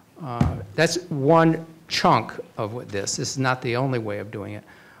 That's one chunk of what this is not the only way of doing it.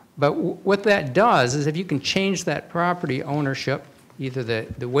 But what that does is if you can change that property ownership, either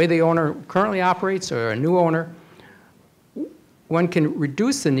the way the owner currently operates or a new owner, one can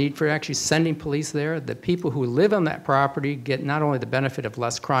reduce the need for actually sending police there. The people who live on that property get not only the benefit of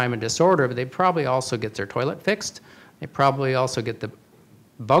less crime and disorder, but they probably also get their toilet fixed. They probably also get the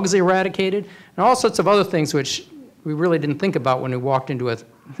bugs eradicated, and all sorts of other things which we really didn't think about when we walked into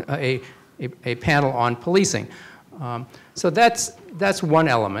a panel on policing. So that's one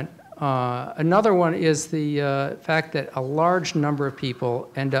element. Another one is the fact that a large number of people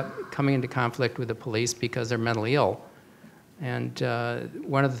end up coming into conflict with the police because they're mentally ill. And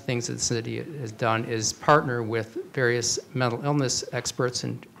one of the things that the city has done is partner with various mental illness experts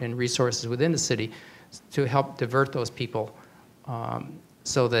and resources within the city to help divert those people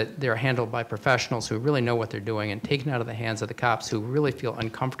so that they're handled by professionals who really know what they're doing and taken out of the hands of the cops who really feel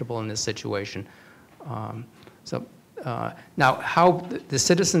uncomfortable in this situation. Now, how the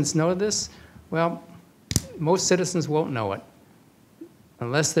citizens know this? Well, most citizens won't know it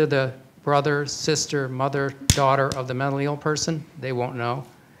unless they're the brother, sister, mother, daughter of the mentally ill person. They won't know.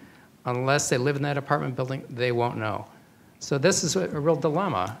 Unless they live in that apartment building, they won't know. So this is a real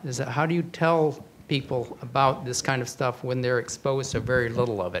dilemma, is that how do you tell people about this kind of stuff when they're exposed to very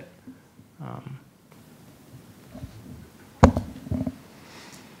little of it?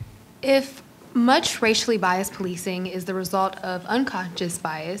 If much racially biased policing is the result of unconscious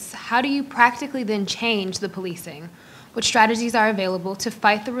bias, how do you practically then change the policing? What strategies are available to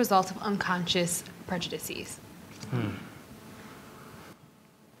fight the result of unconscious prejudices?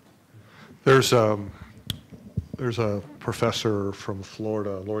 There's a professor from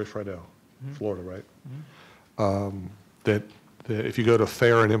Florida, Lori Friedel, Florida, right? That if you go to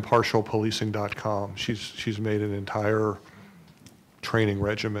fairandimpartialpolicing.com, she's made an entire training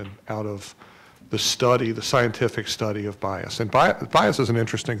regimen out of the scientific study of bias. And bias is an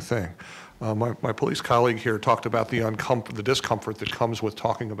interesting thing. My police colleague here talked about the discomfort that comes with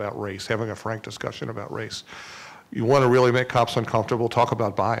talking about race, having a frank discussion about race. You want to really make cops uncomfortable, talk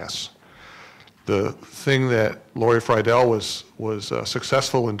about bias. The thing that Lori Friedel was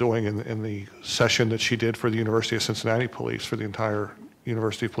successful in doing in the session that she did for the University of Cincinnati Police, for the entire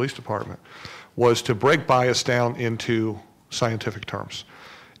University Police Department, was to break bias down into scientific terms.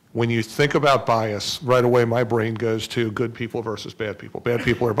 When you think about bias, right away my brain goes to good people versus bad people. Bad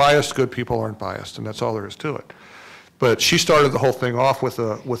people are biased, good people aren't biased, and that's all there is to it. But she started the whole thing off with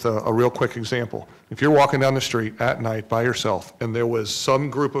a real quick example. If you're walking down the street at night by yourself and there was some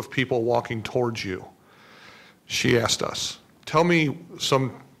group of people walking towards you, she asked us, tell me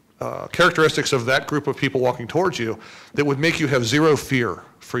some characteristics of that group of people walking towards you that would make you have zero fear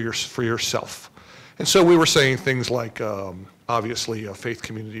for yourself. And so we were saying things like, obviously, faith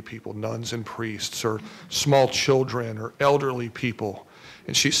community people, nuns and priests, or small children, or elderly people.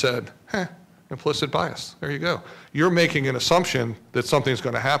 And she said, implicit bias. There you go. You're making an assumption that something's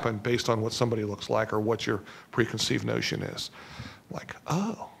going to happen based on what somebody looks like or what your preconceived notion is. Like,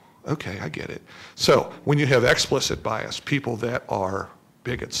 oh, okay, I get it. So when you have explicit bias, people that are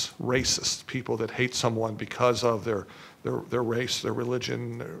bigots, racists, people that hate someone because of their race, their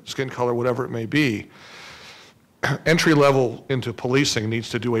religion, their skin color, whatever it may be, entry level into policing needs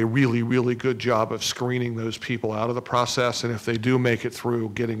to do a really, really good job of screening those people out of the process, and if they do make it through,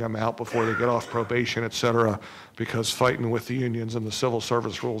 getting them out before they get off probation, et cetera, because fighting with the unions and the civil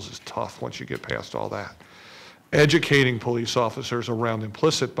service rules is tough once you get past all that. Educating police officers around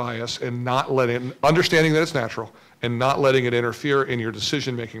implicit bias and understanding that it's natural, and not letting it interfere in your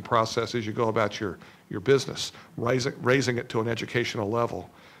decision-making process as you go about your business. Raising it to an educational level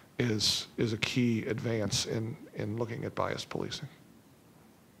is a key advance in looking at bias policing.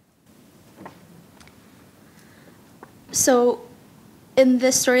 So in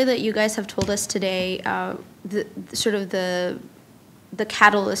this story that you guys have told us today, the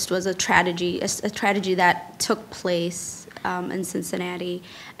catalyst was a tragedy that took place in Cincinnati.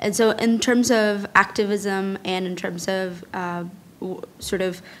 And so in terms of activism and in terms of sort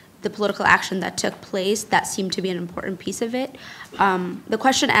of the political action that took place, that seemed to be an important piece of it. The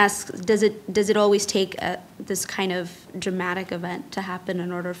question asks, does it always take this kind of dramatic event to happen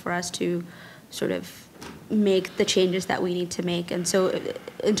in order for us to sort of make the changes that we need to make? And so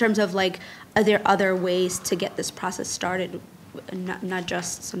in terms of like, are there other ways to get this process started, not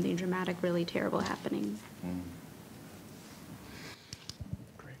just something dramatic, really terrible happening?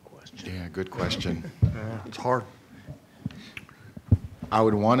 Great question. Yeah, good question. It's hard. I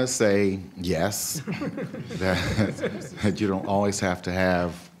would want to say yes, that you don't always have to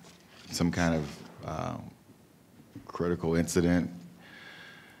have some kind of critical incident.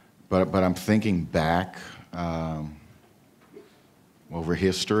 But I'm thinking back over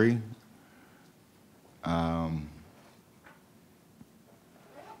history. I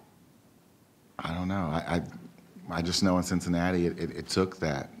don't know. I just know in Cincinnati it took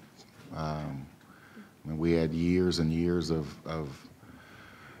that. I mean, we had years and years of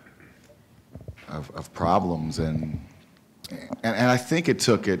problems, and I think it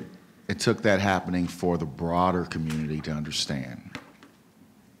took that happening for the broader community to understand.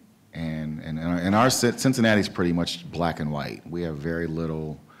 And our Cincinnati's pretty much black and white. We have very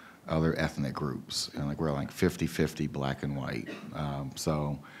little other ethnic groups, and like we're like 50-50 black and white.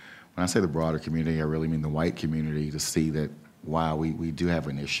 So when I say the broader community, I really mean the white community, to see that wow, we do have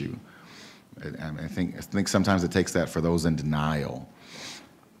an issue. I think sometimes it takes that for those in denial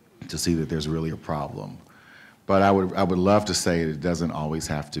to see that there's really a problem. But I would love to say it doesn't always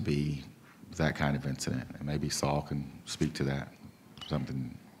have to be that kind of incident, and maybe Saul can speak to that.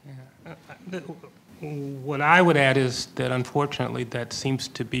 Something. Yeah. What I would add is that unfortunately that seems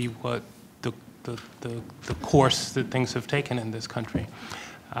to be what the course that things have taken in this country.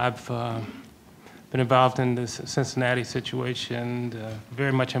 I've been involved in this Cincinnati situation,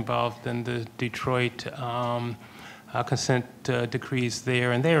 very much involved in the Detroit consent decrees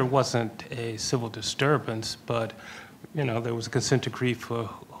there, and there wasn't a civil disturbance, but there was a consent decree for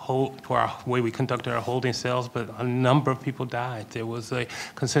our way we conducted our holding cells, but a number of people died. There was a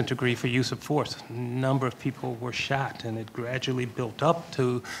consent decree for use of force. A number of people were shot, and it gradually built up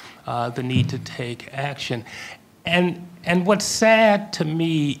to the need to take action. And what's sad to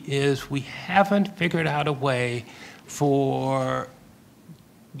me is we haven't figured out a way for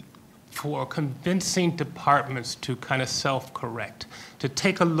convincing departments to kind of self-correct, to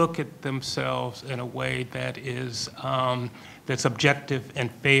take a look at themselves in a way that is that's objective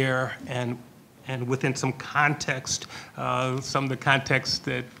and fair and within some context, some of the context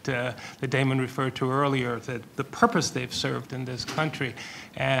that Damon referred to earlier, that the purpose they've served in this country.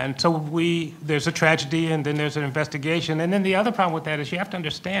 And so there's a tragedy and then there's an investigation. And then the other problem with that is you have to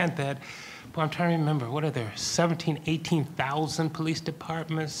understand that, well, I'm trying to remember, what are there, 17,000, 18,000 police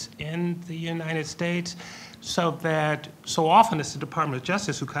departments in the United States? So often it's the Department of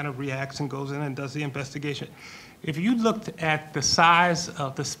Justice who kind of reacts and goes in and does the investigation. If you looked at the size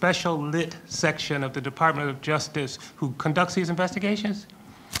of the special lit section of the Department of Justice who conducts these investigations,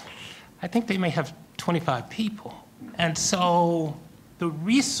 I think they may have 25 people. And so the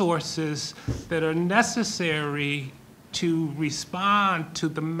resources that are necessary to respond to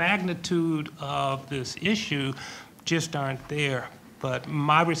the magnitude of this issue just aren't there. But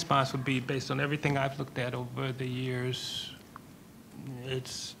my response would be, based on everything I've looked at over the years,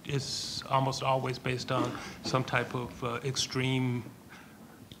 it's almost always based on some type of extreme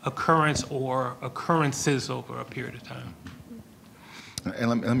occurrence or occurrences over a period of time. And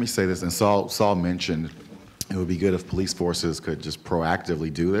let me say this, and Saul mentioned it would be good if police forces could just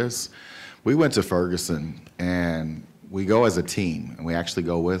proactively do this. We went to Ferguson, and we go as a team, and we actually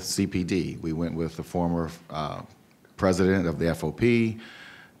go with CPD. We went with the former president of the FOP.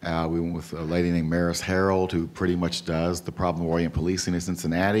 We went with a lady named Maris Harold, who pretty much does the problem-oriented policing in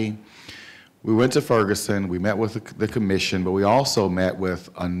Cincinnati. We went to Ferguson, we met with the commission, but we also met with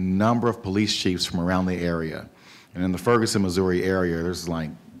a number of police chiefs from around the area. And in the Ferguson, Missouri area, there's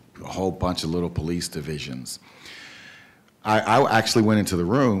like a whole bunch of little police divisions. I actually went into the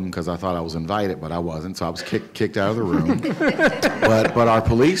room because I thought I was invited, but I wasn't, so I was kicked out of the room. but our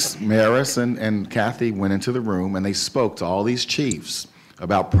police, Maris and Kathy, went into the room and they spoke to all these chiefs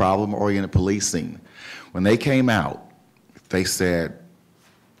about problem-oriented policing. When they came out, they said,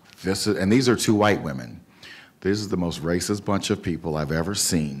 and these are two white women, this is the most racist bunch of people I've ever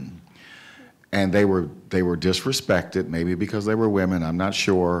seen. And they were disrespected, maybe because they were women, I'm not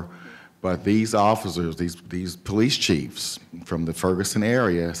sure. But these officers, these police chiefs from the Ferguson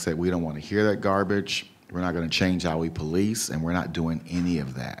area said, we don't want to hear that garbage. We're not going to change how we police, and we're not doing any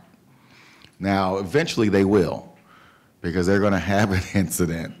of that. Now, eventually they will, because they're going to have an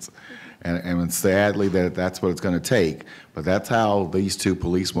incident. And sadly, that's what it's going to take. But that's how these two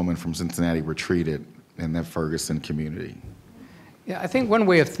policewomen from Cincinnati were treated in that Ferguson community. Yeah, I think one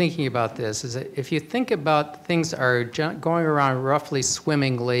way of thinking about this is that if you think about things are going around roughly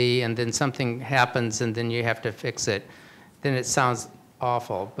swimmingly and then something happens and then you have to fix it, then it sounds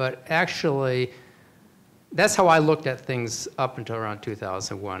awful. But actually, that's how I looked at things up until around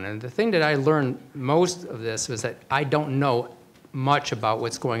 2001. And the thing that I learned most of this was that I don't know much about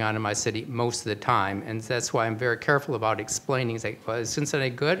what's going on in my city most of the time. And that's why I'm very careful about explaining. It's like, well, is Cincinnati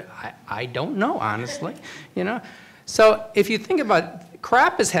good? I don't know, honestly, you know? So if you think about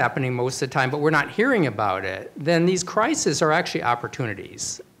crap is happening most of the time, but we're not hearing about it, then these crises are actually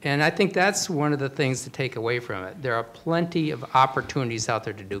opportunities. And I think that's one of the things to take away from it. There are plenty of opportunities out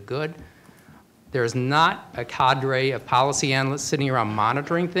there to do good. There's not a cadre of policy analysts sitting around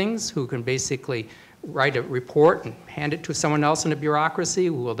monitoring things who can basically write a report and hand it to someone else in the bureaucracy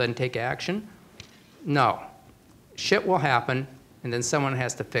who will then take action. No. Shit will happen, and then someone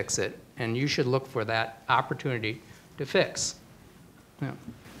has to fix it. And you should look for that opportunity to fix. Yeah.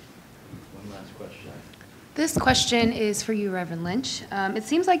 One last question. This question is for you, Reverend Lynch. It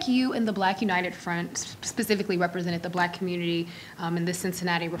seems like you and the Black United Front specifically represented the Black community in the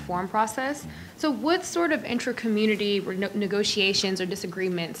Cincinnati reform process. So what sort of intra-community negotiations or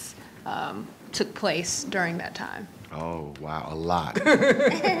disagreements took place during that time? Oh, wow, a lot.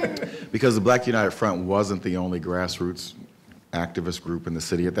 Because the Black United Front wasn't the only grassroots activist group in the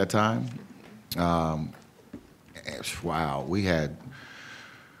city at that time. Wow, we had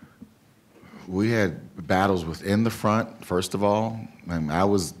battles within the front, first of all. I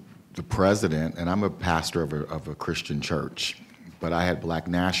was the president, and I'm a pastor of a Christian church. But I had Black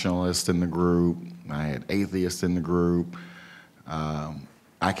nationalists in the group. I had atheists in the group.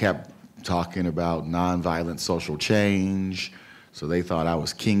 I kept talking about nonviolent social change. So they thought I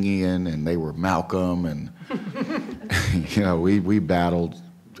was Kingian, and they were Malcolm, and you know, we battled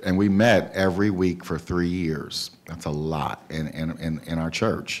and we met every week for 3 years. That's a lot in our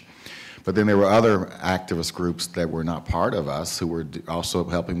church. But then there were other activist groups that were not part of us who were also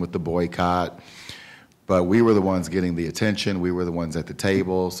helping with the boycott. But we were the ones getting the attention. We were the ones at the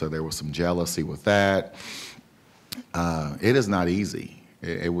table, so there was some jealousy with that. It is not easy.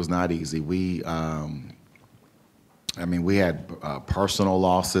 It was not easy. We had personal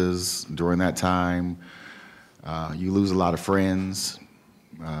losses during that time. You lose a lot of friends.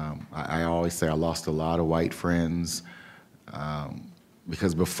 I always say I lost a lot of white friends.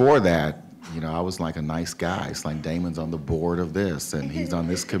 Because before that, I was like a nice guy. It's like Damon's on the board of this, and he's on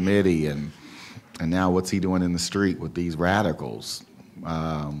this committee, and now what's he doing in the street with these radicals?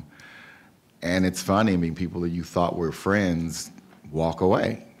 And it's funny, people that you thought were friends walk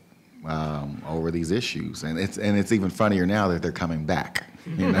away over these issues, and it's even funnier now that they're coming back.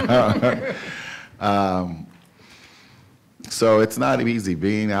 So it's not easy.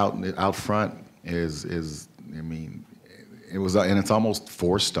 Being out front is it was, and it's almost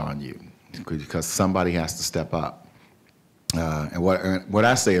forced on you because somebody has to step up. And what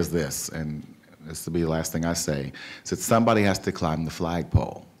I say is this, and this will be the last thing I say, is that somebody has to climb the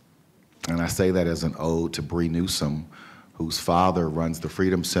flagpole. And I say that as an ode to Bree Newsom, whose father runs the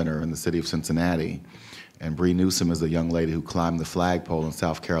Freedom Center in the city of Cincinnati. And Bree Newsom is a young lady who climbed the flagpole in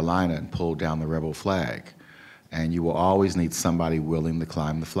South Carolina and pulled down the rebel flag. And you will always need somebody willing to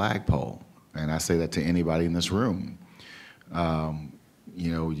climb the flagpole. And I say that to anybody in this room.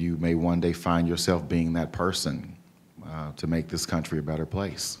 You may one day find yourself being that person to make this country a better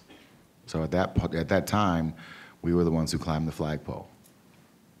place. So at that time, we were the ones who climbed the flagpole.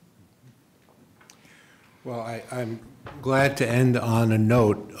 Well, I'm glad to end on a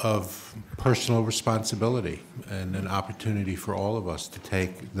note of personal responsibility and an opportunity for all of us to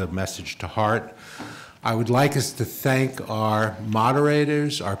take the message to heart. I would like us to thank our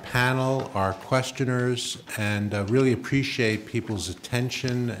moderators, our panel, our questioners, and really appreciate people's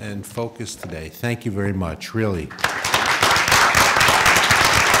attention and focus today. Thank you very much, really.